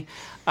 apparently.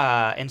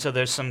 And so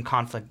there's some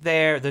conflict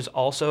there. There's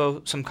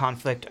also some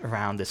conflict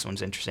around, this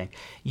one's interesting,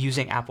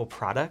 using Apple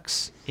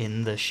products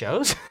in the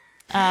shows.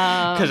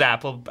 Because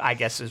Apple, I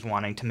guess, is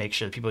wanting to make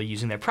sure that people are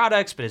using their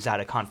products, but is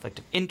that a conflict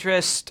of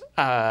interest?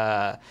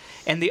 And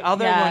the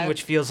other one,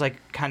 which feels like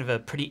kind of a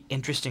pretty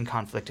interesting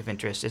conflict of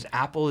interest, is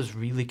Apple is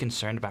really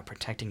concerned about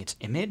protecting its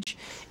image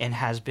and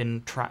has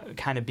been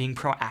kind of being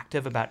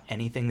proactive about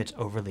anything that's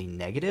overly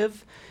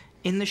negative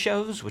in the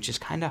shows, which is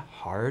kind of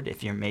hard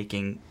if you're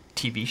making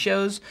TV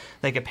shows.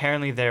 Like,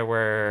 apparently there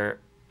were...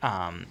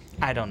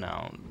 I don't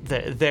know.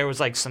 There was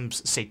like some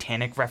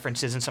satanic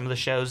references in some of the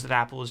shows that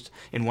Apple was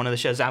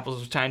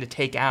trying to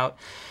take out.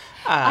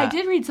 I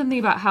did read something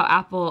about how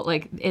Apple,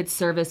 like, its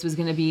service was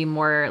going to be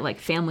more like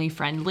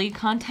family-friendly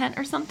content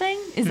or something.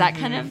 Is that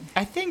kind of?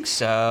 I think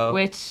so.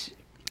 Which,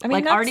 I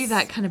mean, like, already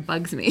that kind of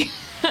bugs me.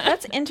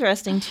 That's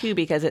interesting, too,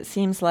 because it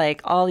seems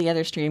like all the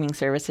other streaming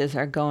services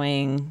are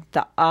going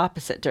the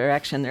opposite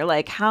direction. They're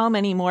like, how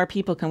many more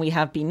people can we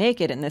have be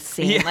naked in this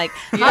scene? Yeah. Like,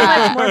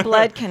 how much more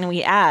blood can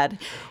we add?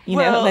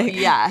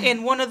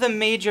 And one of the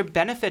major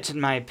benefits, in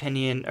my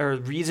opinion, or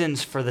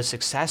reasons for the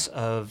success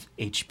of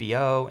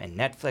HBO and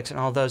Netflix and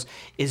all those,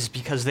 is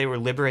because they were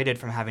liberated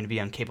from having to be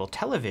on cable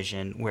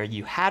television, where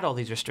you had all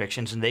these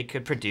restrictions and they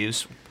could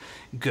produce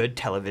good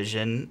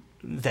television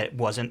that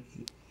wasn't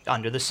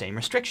under the same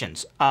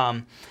restrictions.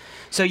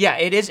 So yeah,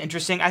 it is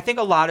interesting. I think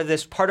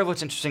part of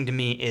what's interesting to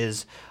me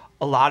is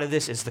a lot of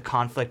this is the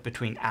conflict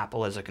between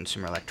Apple as a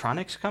consumer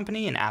electronics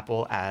company and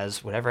Apple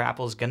as whatever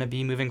Apple is going to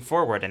be moving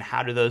forward, and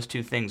how do those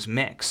two things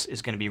mix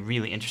is going to be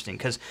really interesting,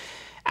 because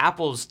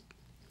Apple's,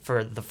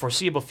 for the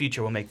foreseeable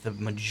future, will make the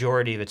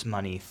majority of its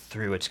money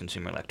through its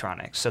consumer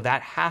electronics. So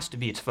that has to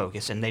be its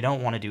focus, and they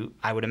don't want to do,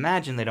 I would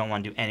imagine they don't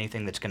want to do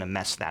anything that's going to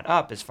mess that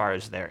up as far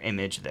as their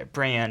image, their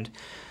brand.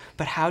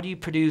 But how do you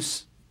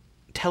produce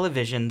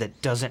television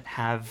that doesn't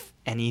have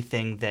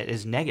anything that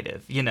is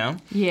negative, you know?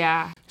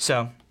 Yeah.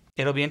 So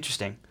it'll be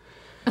interesting.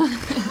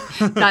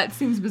 That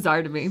seems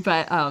bizarre to me,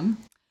 but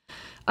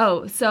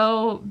Oh,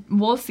 so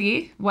we'll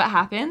see what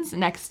happens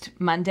next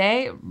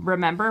Monday.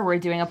 Remember, we're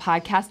doing a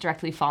podcast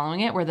directly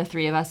following it where the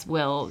three of us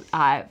will,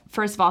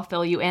 first of all,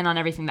 fill you in on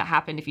everything that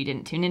happened if you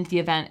didn't tune into the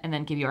event, and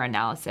then give you our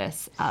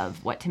analysis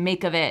of what to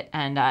make of it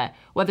and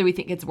whether we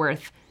think it's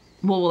worth.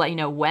 We'll let you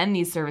know when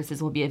these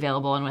services will be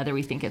available and whether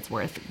we think it's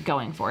worth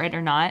going for it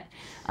or not,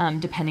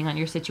 depending on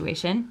your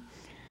situation.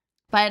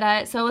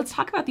 But so let's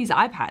talk about these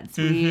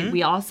iPads.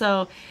 We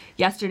also,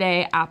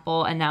 yesterday,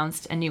 Apple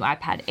announced a new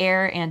iPad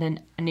Air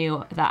and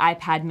the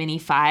iPad Mini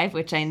 5,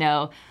 which I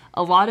know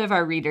a lot of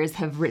our readers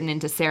have written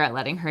into Sarah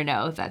letting her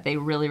know that they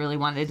really, really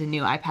wanted a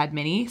new iPad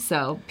Mini.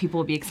 So people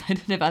will be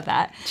excited about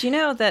that. Do you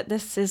know that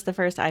this is the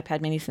first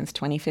iPad Mini since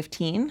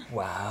 2015?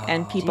 Wow.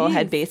 And people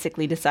had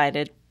basically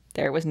decided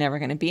there was never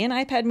going to be an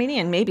iPad Mini,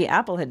 and maybe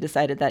Apple had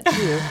decided that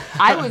too.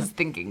 I was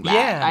thinking that.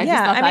 Yeah. I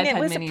just thought I mean, iPad it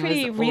was Mini a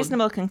pretty was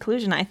reasonable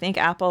conclusion. I think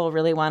Apple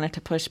really wanted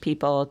to push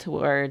people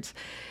towards,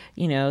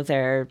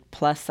 their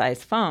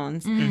plus-size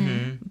phones.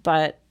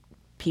 But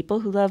people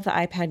who love the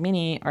iPad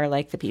Mini are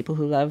like the people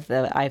who love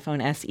the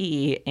iPhone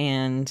SE,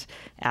 and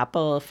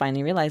Apple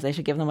finally realized they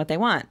should give them what they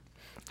want.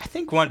 I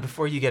think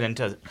before you get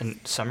into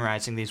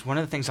summarizing these, one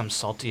of the things I'm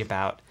salty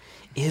about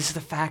is the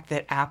fact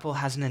that Apple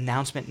has an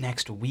announcement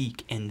next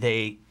week, and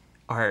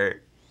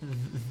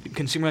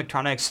consumer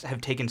electronics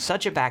have taken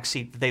such a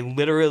backseat that they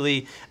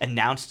literally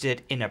announced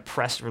it in a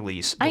press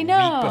release the week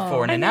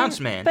before an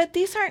announcement. But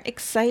these aren't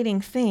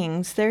exciting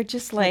things. They're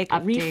just like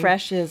updates.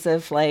 refreshes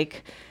of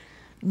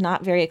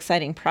not very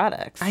exciting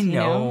products. I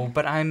know,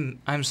 but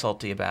I'm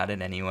salty about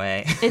it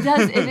anyway. It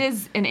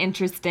is an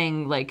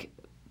interesting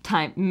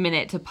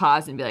minute to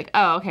pause and be like,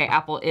 oh, okay,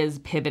 Apple is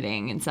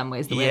pivoting in some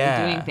ways the way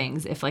they're doing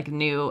things. If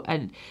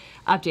an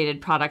updated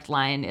product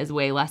line is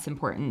way less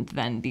important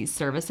than these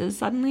services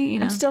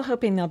suddenly, I'm still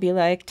hoping they'll be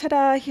like,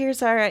 ta-da,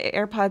 here's our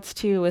AirPods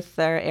 2 with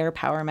our Air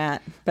Power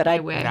Mat. But I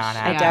wish.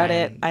 I doubt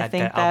it.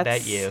 I'll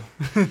bet you.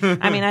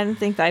 I mean, I didn't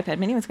think the iPad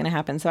Mini was going to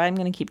happen, so I'm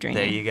going to keep dreaming.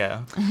 There you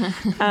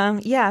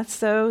go.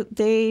 So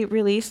they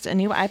released a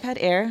new iPad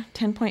Air,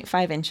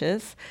 10.5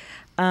 inches.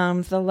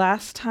 The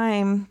last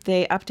time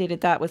they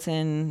updated that was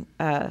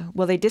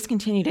they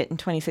discontinued it in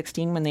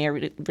 2016 when they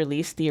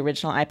released the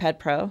original iPad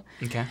Pro.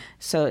 Okay.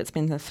 So it's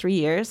been 3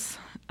 years.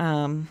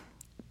 And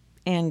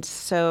then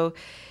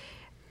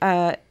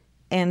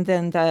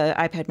the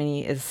iPad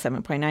Mini is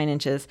 7.9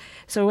 inches.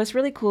 So what's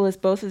really cool is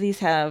both of these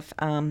have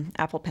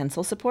Apple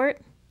Pencil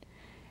support.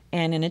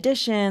 And in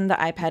addition, the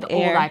iPad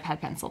Air... Old iPad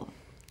Pencil.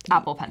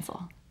 Apple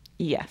Pencil.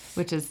 Yes.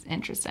 Which is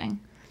interesting.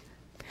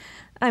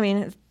 I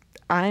mean...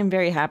 I'm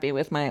very happy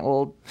with my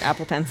old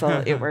Apple Pencil.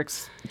 It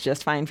works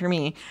just fine for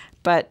me.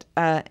 But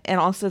and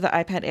also the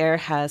iPad Air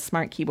has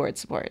smart keyboard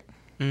support.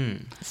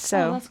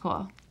 So that's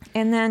cool.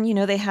 And then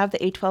they have the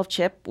A12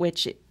 chip,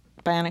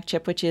 Bionic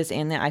chip, which is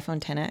in the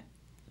iPhone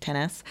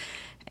XS,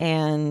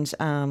 and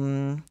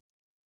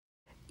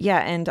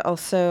and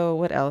also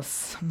what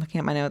else? I'm looking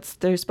at my notes.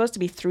 They're supposed to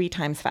be 3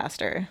 times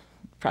faster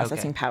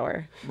processing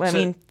power.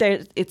 Well,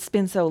 it's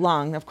been so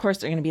long. Of course,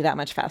 they're going to be that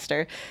much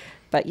faster.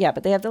 But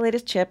they have the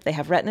latest chip. They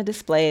have Retina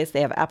displays.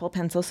 They have Apple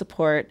Pencil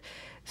support.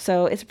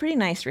 So it's a pretty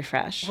nice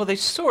refresh. Well, they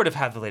sort of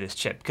have the latest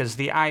chip because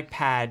the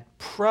iPad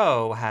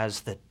Pro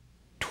has the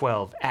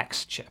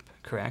 12X chip,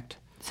 correct?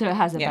 So it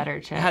has a better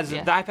chip.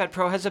 The iPad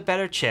Pro has a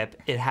better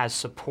chip. It has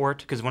support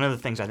because one of the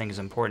things I think is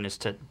important is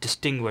to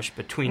distinguish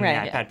between the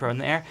iPad Pro and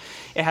the Air.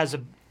 It has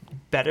a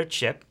better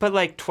chip,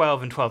 but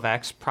 12 and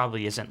 12X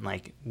probably isn't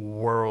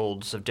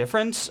worlds of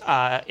difference.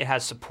 It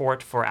has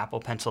support for Apple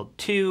Pencil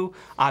 2.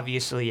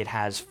 Obviously, it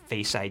has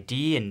Face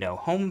ID and no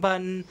home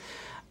button,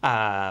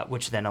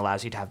 which then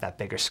allows you to have that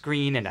bigger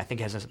screen. And I think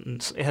it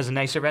has a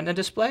nicer Retina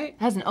display. It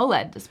has an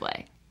OLED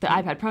display. The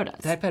iPad Pro does.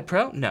 The iPad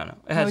Pro? No.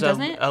 It has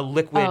doesn't? a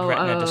liquid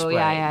Retina display.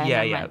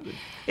 Yeah.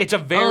 It's a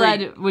very...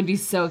 OLED would be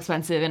so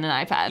expensive in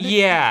an iPad.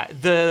 Yeah.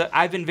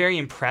 I've been very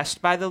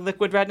impressed by the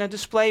liquid Retina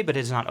display, but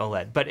it's not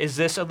OLED. But is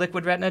this a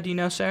liquid Retina? Do you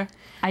know, Sarah?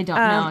 I don't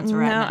know. It's a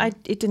Retina. No,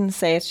 it didn't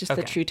say. It's just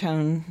the True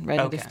Tone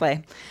Retina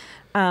display.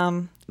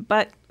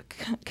 But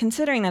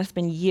considering that it's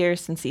been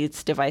years since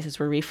these devices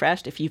were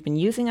refreshed, if you've been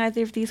using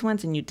either of these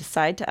ones and you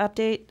decide to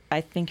update, I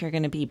think you're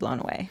going to be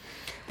blown away.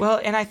 Well,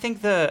 and I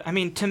think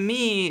to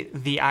me,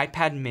 the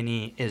iPad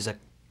Mini is a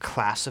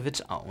class of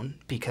its own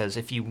because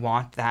if you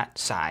want that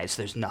size,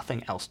 there's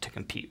nothing else to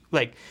compete.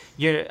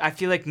 I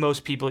feel like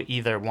most people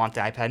either want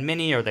the iPad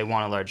Mini or they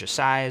want a larger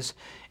size,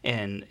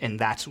 and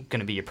that's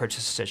going to be your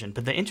purchase decision.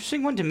 But the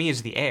interesting one to me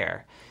is the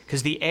Air,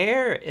 because the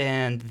Air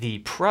and the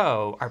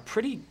Pro are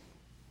pretty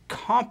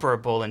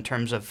comparable in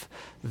terms of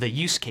the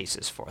use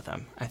cases for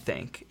them, I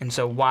think. And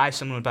so why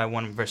someone would buy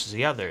one versus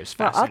the other is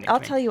fascinating. I'll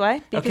tell you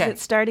why. Because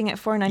it's starting at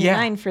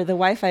 $4.99 for the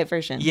Wi-Fi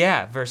version.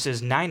 Yeah,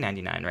 versus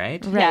 $9.99,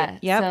 right? Right.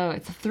 Yeah. So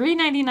it's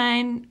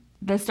 $3.99.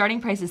 The starting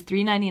price is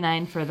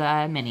 $3.99 for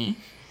the Mini.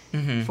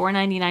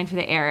 $4.99 for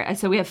the Air.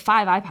 So we have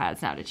 5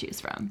 iPads now to choose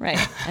from. Right.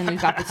 And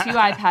we've got the 2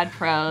 iPad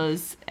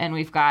Pros, and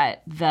we've got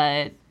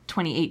the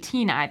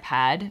 2018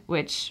 iPad,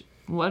 which,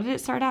 what did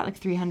it start at?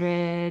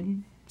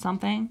 $300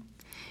 something?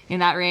 in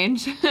that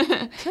range.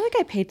 I feel like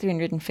I paid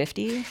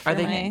 $350 for Are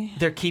they? my...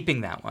 They're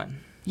keeping that one.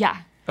 Yeah.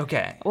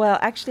 Okay. Well,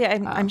 actually,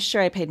 I'm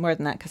sure I paid more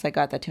than that because I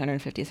got the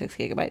 256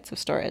 gigabytes of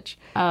storage.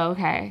 Oh,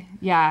 okay.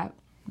 Yeah.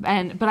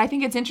 But I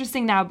think it's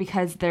interesting now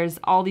because there's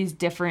all these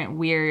different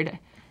weird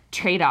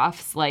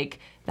trade-offs. Like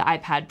the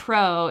iPad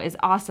Pro is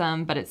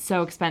awesome, but it's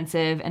so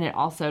expensive, and it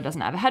also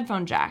doesn't have a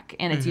headphone jack,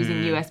 and it's using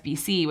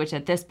USB-C, which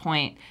at this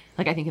point,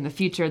 like I think in the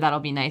future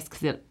that'll be nice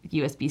because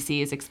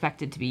USB-C is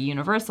expected to be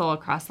universal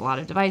across a lot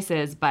of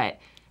devices, but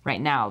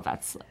right now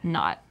that's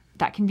not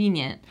that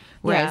convenient.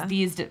 Whereas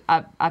these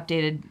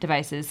updated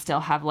devices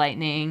still have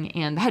Lightning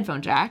and the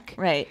headphone jack.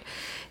 Right.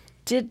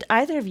 Did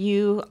either of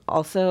you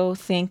also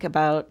think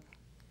about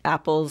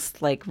Apple's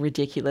like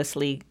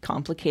ridiculously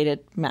complicated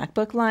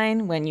MacBook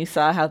line when you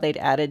saw how they'd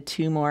added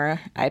 2 more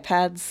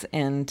iPads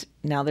and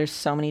now there's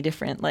so many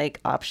different like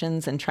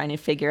options and trying to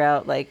figure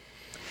out like,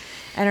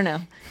 I don't know.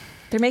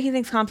 They're making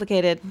things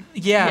complicated.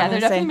 Yeah, they're I'll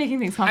definitely say. making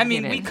things I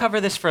complicated. mean, we cover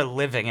this for a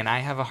living, and I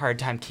have a hard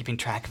time keeping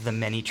track of the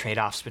many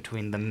trade-offs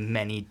between the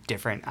many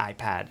different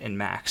iPad and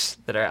Macs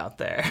that are out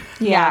there.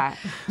 Yeah.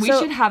 We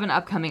So- should have an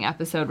upcoming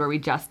episode where we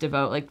just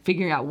devote like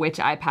figuring out which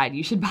iPad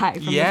you should buy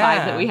from the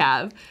 5 that we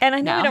have. And I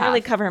know we now don't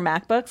really have. cover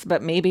MacBooks,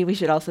 but maybe we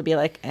should also be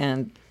like,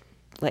 and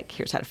like,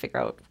 here's how to figure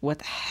out what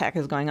the heck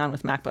is going on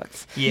with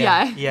MacBooks.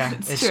 Yeah, Yeah,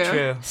 it's it's true.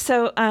 true.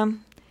 So,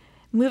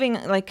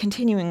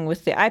 continuing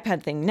with the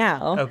iPad thing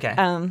now.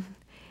 Okay.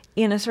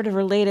 In a sort of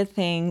related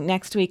thing,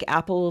 next week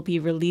Apple will be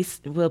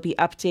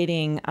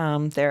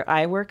updating their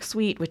iWork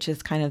suite, which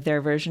is kind of their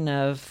version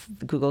of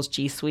Google's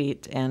G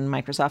Suite and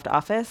Microsoft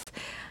Office,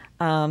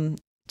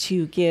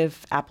 to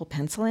give Apple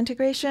Pencil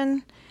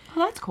integration.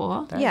 Oh, that's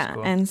cool. Yeah,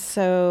 cool. and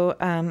so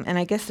and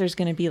I guess there's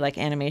going to be like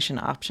animation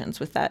options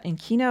with that in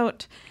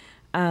Keynote,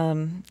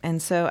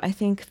 and so I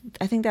think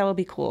that will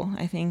be cool.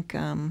 I think.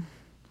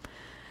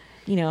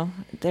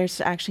 There's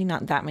actually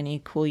not that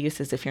many cool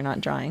uses if you're not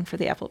drawing for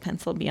the Apple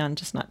Pencil beyond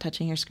just not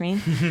touching your screen.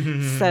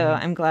 So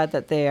I'm glad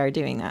that they are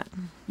doing that.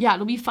 Yeah,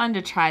 it'll be fun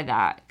to try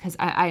that because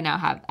I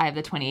have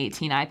the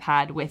 2018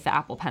 iPad with the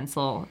Apple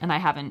Pencil, and I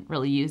haven't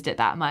really used it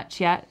that much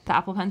yet, the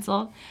Apple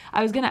Pencil.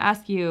 I was going to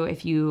ask you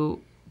if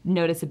you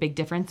notice a big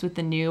difference with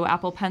the new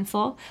Apple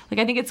Pencil. Like,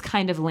 I think it's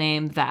kind of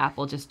lame that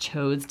Apple just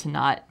chose to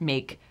not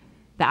make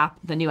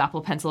the new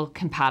Apple Pencil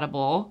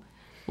compatible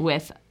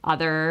with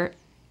other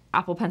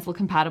Apple Pencil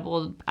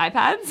compatible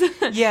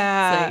iPads.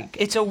 Yeah,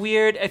 it's a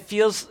weird. It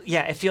feels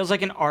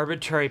like an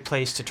arbitrary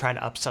place to try to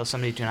upsell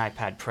somebody to an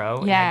iPad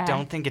Pro. Yeah. And I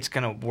don't think it's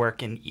going to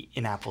work in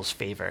Apple's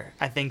favor.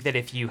 I think that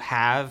if you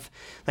have,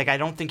 I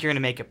don't think you're going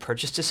to make a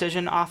purchase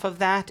decision off of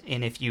that.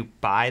 And if you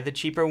buy the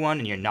cheaper one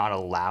and you're not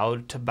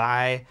allowed to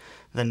buy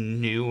the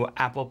new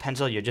Apple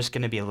Pencil, you're just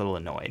going to be a little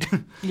annoyed.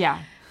 Yeah.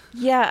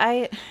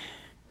 Yeah,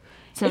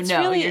 So It's no,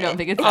 really- you don't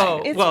think it's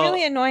it's well-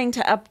 really annoying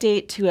to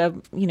update to a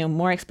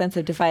more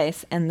expensive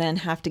device and then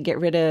have to get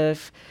rid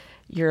of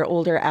your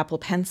older Apple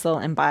Pencil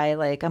and buy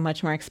like a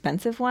much more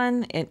expensive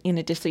one. In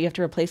addition, so you have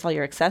to replace all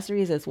your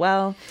accessories as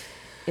well.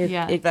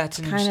 Yeah. That's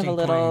an kind interesting of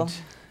a little.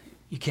 point.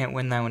 You can't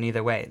win that one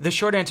either way. The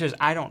short answer is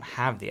I don't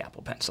have the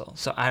Apple Pencil,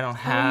 so I don't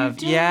have.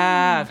 don't?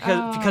 Yeah,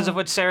 because of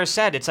what Sarah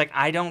said. It's like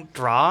I don't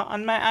draw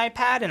on my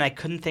iPad, and I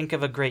couldn't think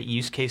of a great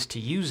use case to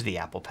use the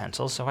Apple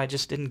Pencil, so I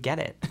just didn't get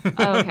it. Okay,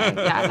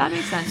 yeah, that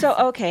makes sense. So,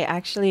 okay,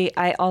 actually,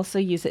 I also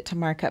use it to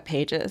mark up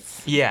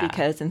pages. Yeah.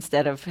 Because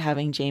instead of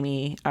having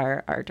Jamie,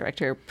 our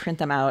director, print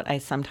them out, I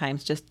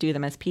sometimes just do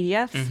them as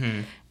PDFs.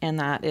 Mm-hmm. And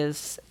that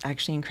is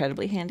actually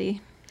incredibly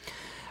handy.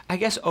 I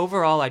guess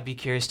overall, I'd be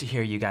curious to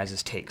hear you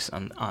guys' takes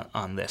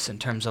on this in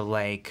terms of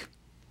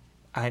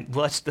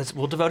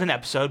we'll devote an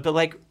episode,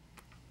 but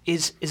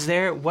is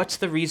there what's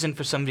the reason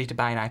for somebody to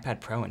buy an iPad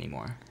Pro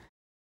anymore?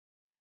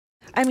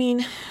 I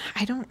mean,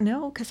 I don't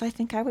know, because I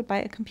think I would buy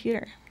a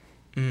computer.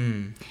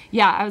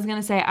 Yeah, I was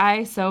going to say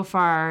I so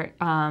far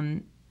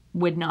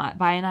would not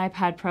buy an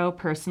iPad Pro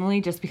personally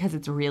just because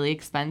it's really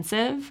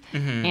expensive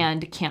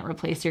and can't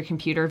replace your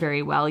computer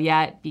very well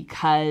yet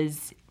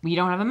because you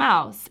don't have a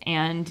mouse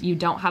and you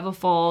don't have a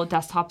full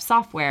desktop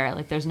software.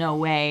 Like there's no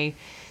way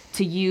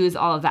to use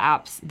all of the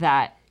apps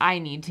that I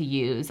need to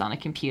use on a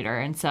computer.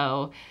 And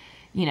so,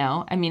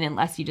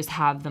 unless you just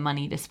have the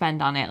money to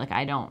spend on it,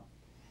 I don't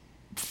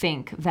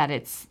think that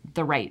it's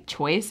the right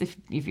choice if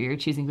you're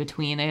choosing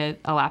between a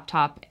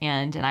laptop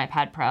and an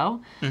iPad Pro.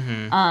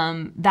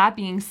 That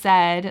being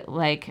said,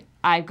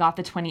 I've got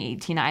the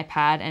 2018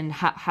 iPad and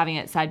having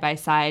it side by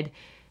side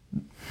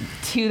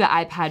to the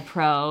iPad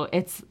Pro,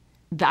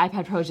 the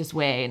iPad Pro is just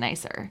way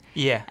nicer.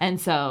 Yeah.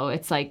 And so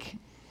it's it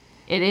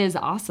is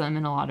awesome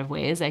in a lot of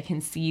ways. I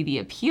can see the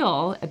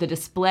appeal. The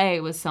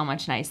display was so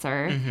much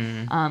nicer.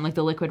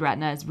 The Liquid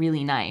Retina is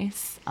really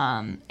nice.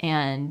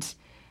 And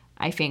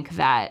I think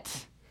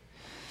that,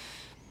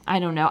 I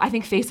don't know. I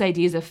think Face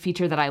ID is a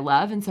feature that I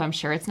love, and so I'm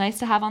sure it's nice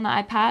to have on the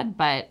iPad,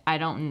 but I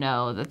don't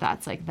know that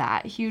that's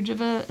that huge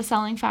of a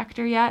selling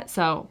factor yet.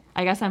 So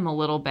I guess I'm a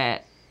little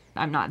bit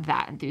I'm not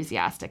that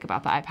enthusiastic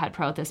about the iPad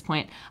Pro at this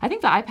point. I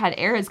think the iPad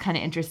Air is kind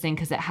of interesting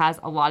because it has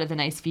a lot of the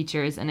nice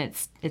features, and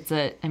it's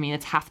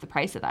half the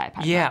price of the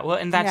iPad Yeah, Pro. well,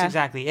 and that's Yeah.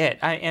 exactly it.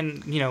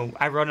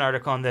 I wrote an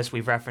article on this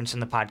we've referenced in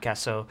the podcast,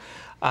 so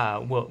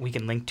we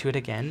can link to it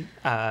again,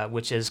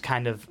 which is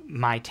kind of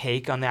my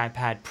take on the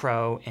iPad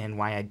Pro and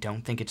why I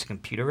don't think it's a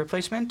computer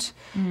replacement.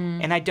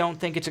 And I don't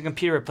think it's a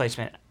computer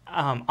replacement.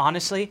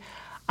 Honestly,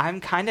 I'm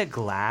kind of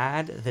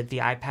glad that the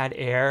iPad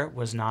Air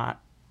was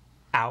not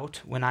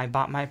out when I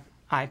bought my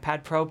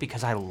iPad Pro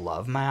because I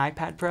love my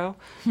iPad Pro.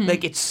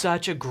 Like, it's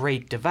such a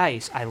great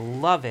device. I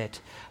love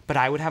it, but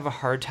I would have a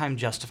hard time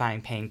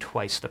justifying paying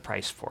twice the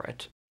price for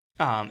it.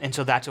 And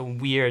so that's a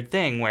weird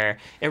thing where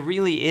it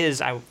really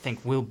is, I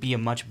think, will be a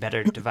much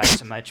better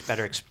device, a much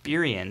better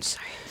experience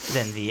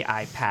than the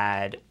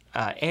iPad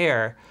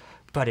Air.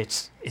 But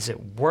is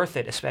it worth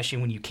it, especially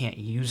when you can't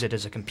use it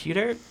as a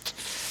computer?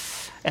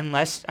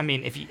 Unless,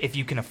 if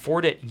you can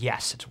afford it,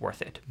 yes, it's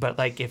worth it. But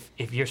like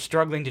if you're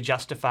struggling to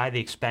justify the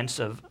expense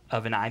of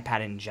an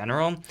iPad in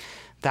general,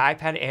 the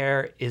iPad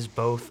Air is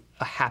both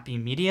a happy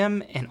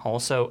medium and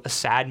also a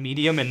sad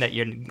medium in that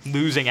you're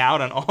losing out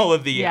on all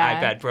of the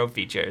iPad Pro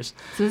features.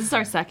 So this is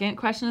our second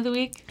question of the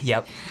week.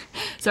 Yep.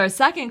 So our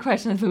second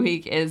question of the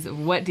week is,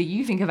 what do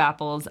you think of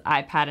Apple's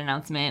iPad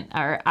announcement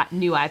or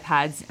new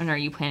iPads, and are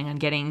you planning on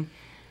getting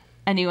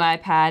a new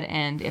iPad,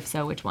 and if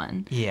so, which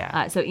one?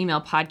 Yeah. So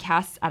email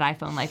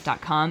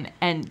podcasts@iphonelife.com.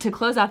 And to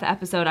close out the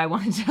episode, I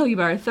want to tell you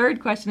about our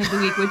third question of the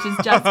week, which is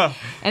just,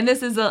 and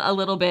this is a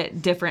little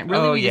bit different.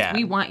 Really,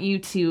 we want you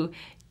to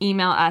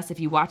email us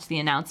if you watch the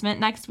announcement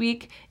next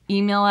week.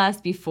 Email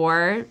us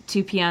before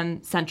 2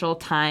 p.m. Central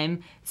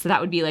Time. So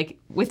that would be like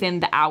within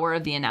the hour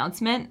of the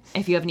announcement.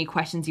 If you have any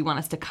questions you want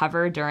us to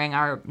cover during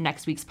our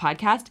next week's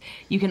podcast,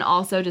 you can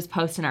also just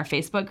post in our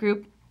Facebook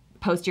group.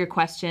 Post your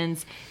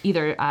questions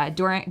either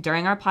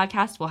during our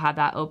podcast, we'll have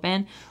that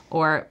open,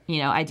 or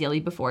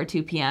ideally before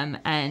 2 p.m.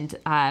 And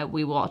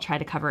we will try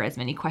to cover as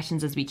many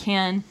questions as we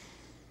can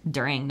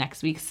during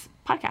next week's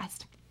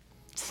podcast.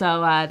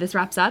 So this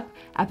wraps up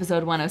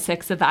episode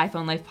 106 of the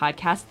iPhone Life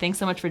podcast. Thanks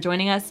so much for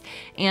joining us.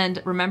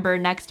 And remember,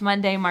 next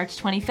Monday, March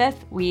 25th,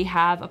 we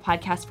have a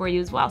podcast for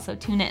you as well. So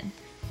tune in.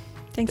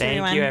 Thanks,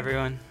 everyone. Thank you,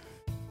 everyone.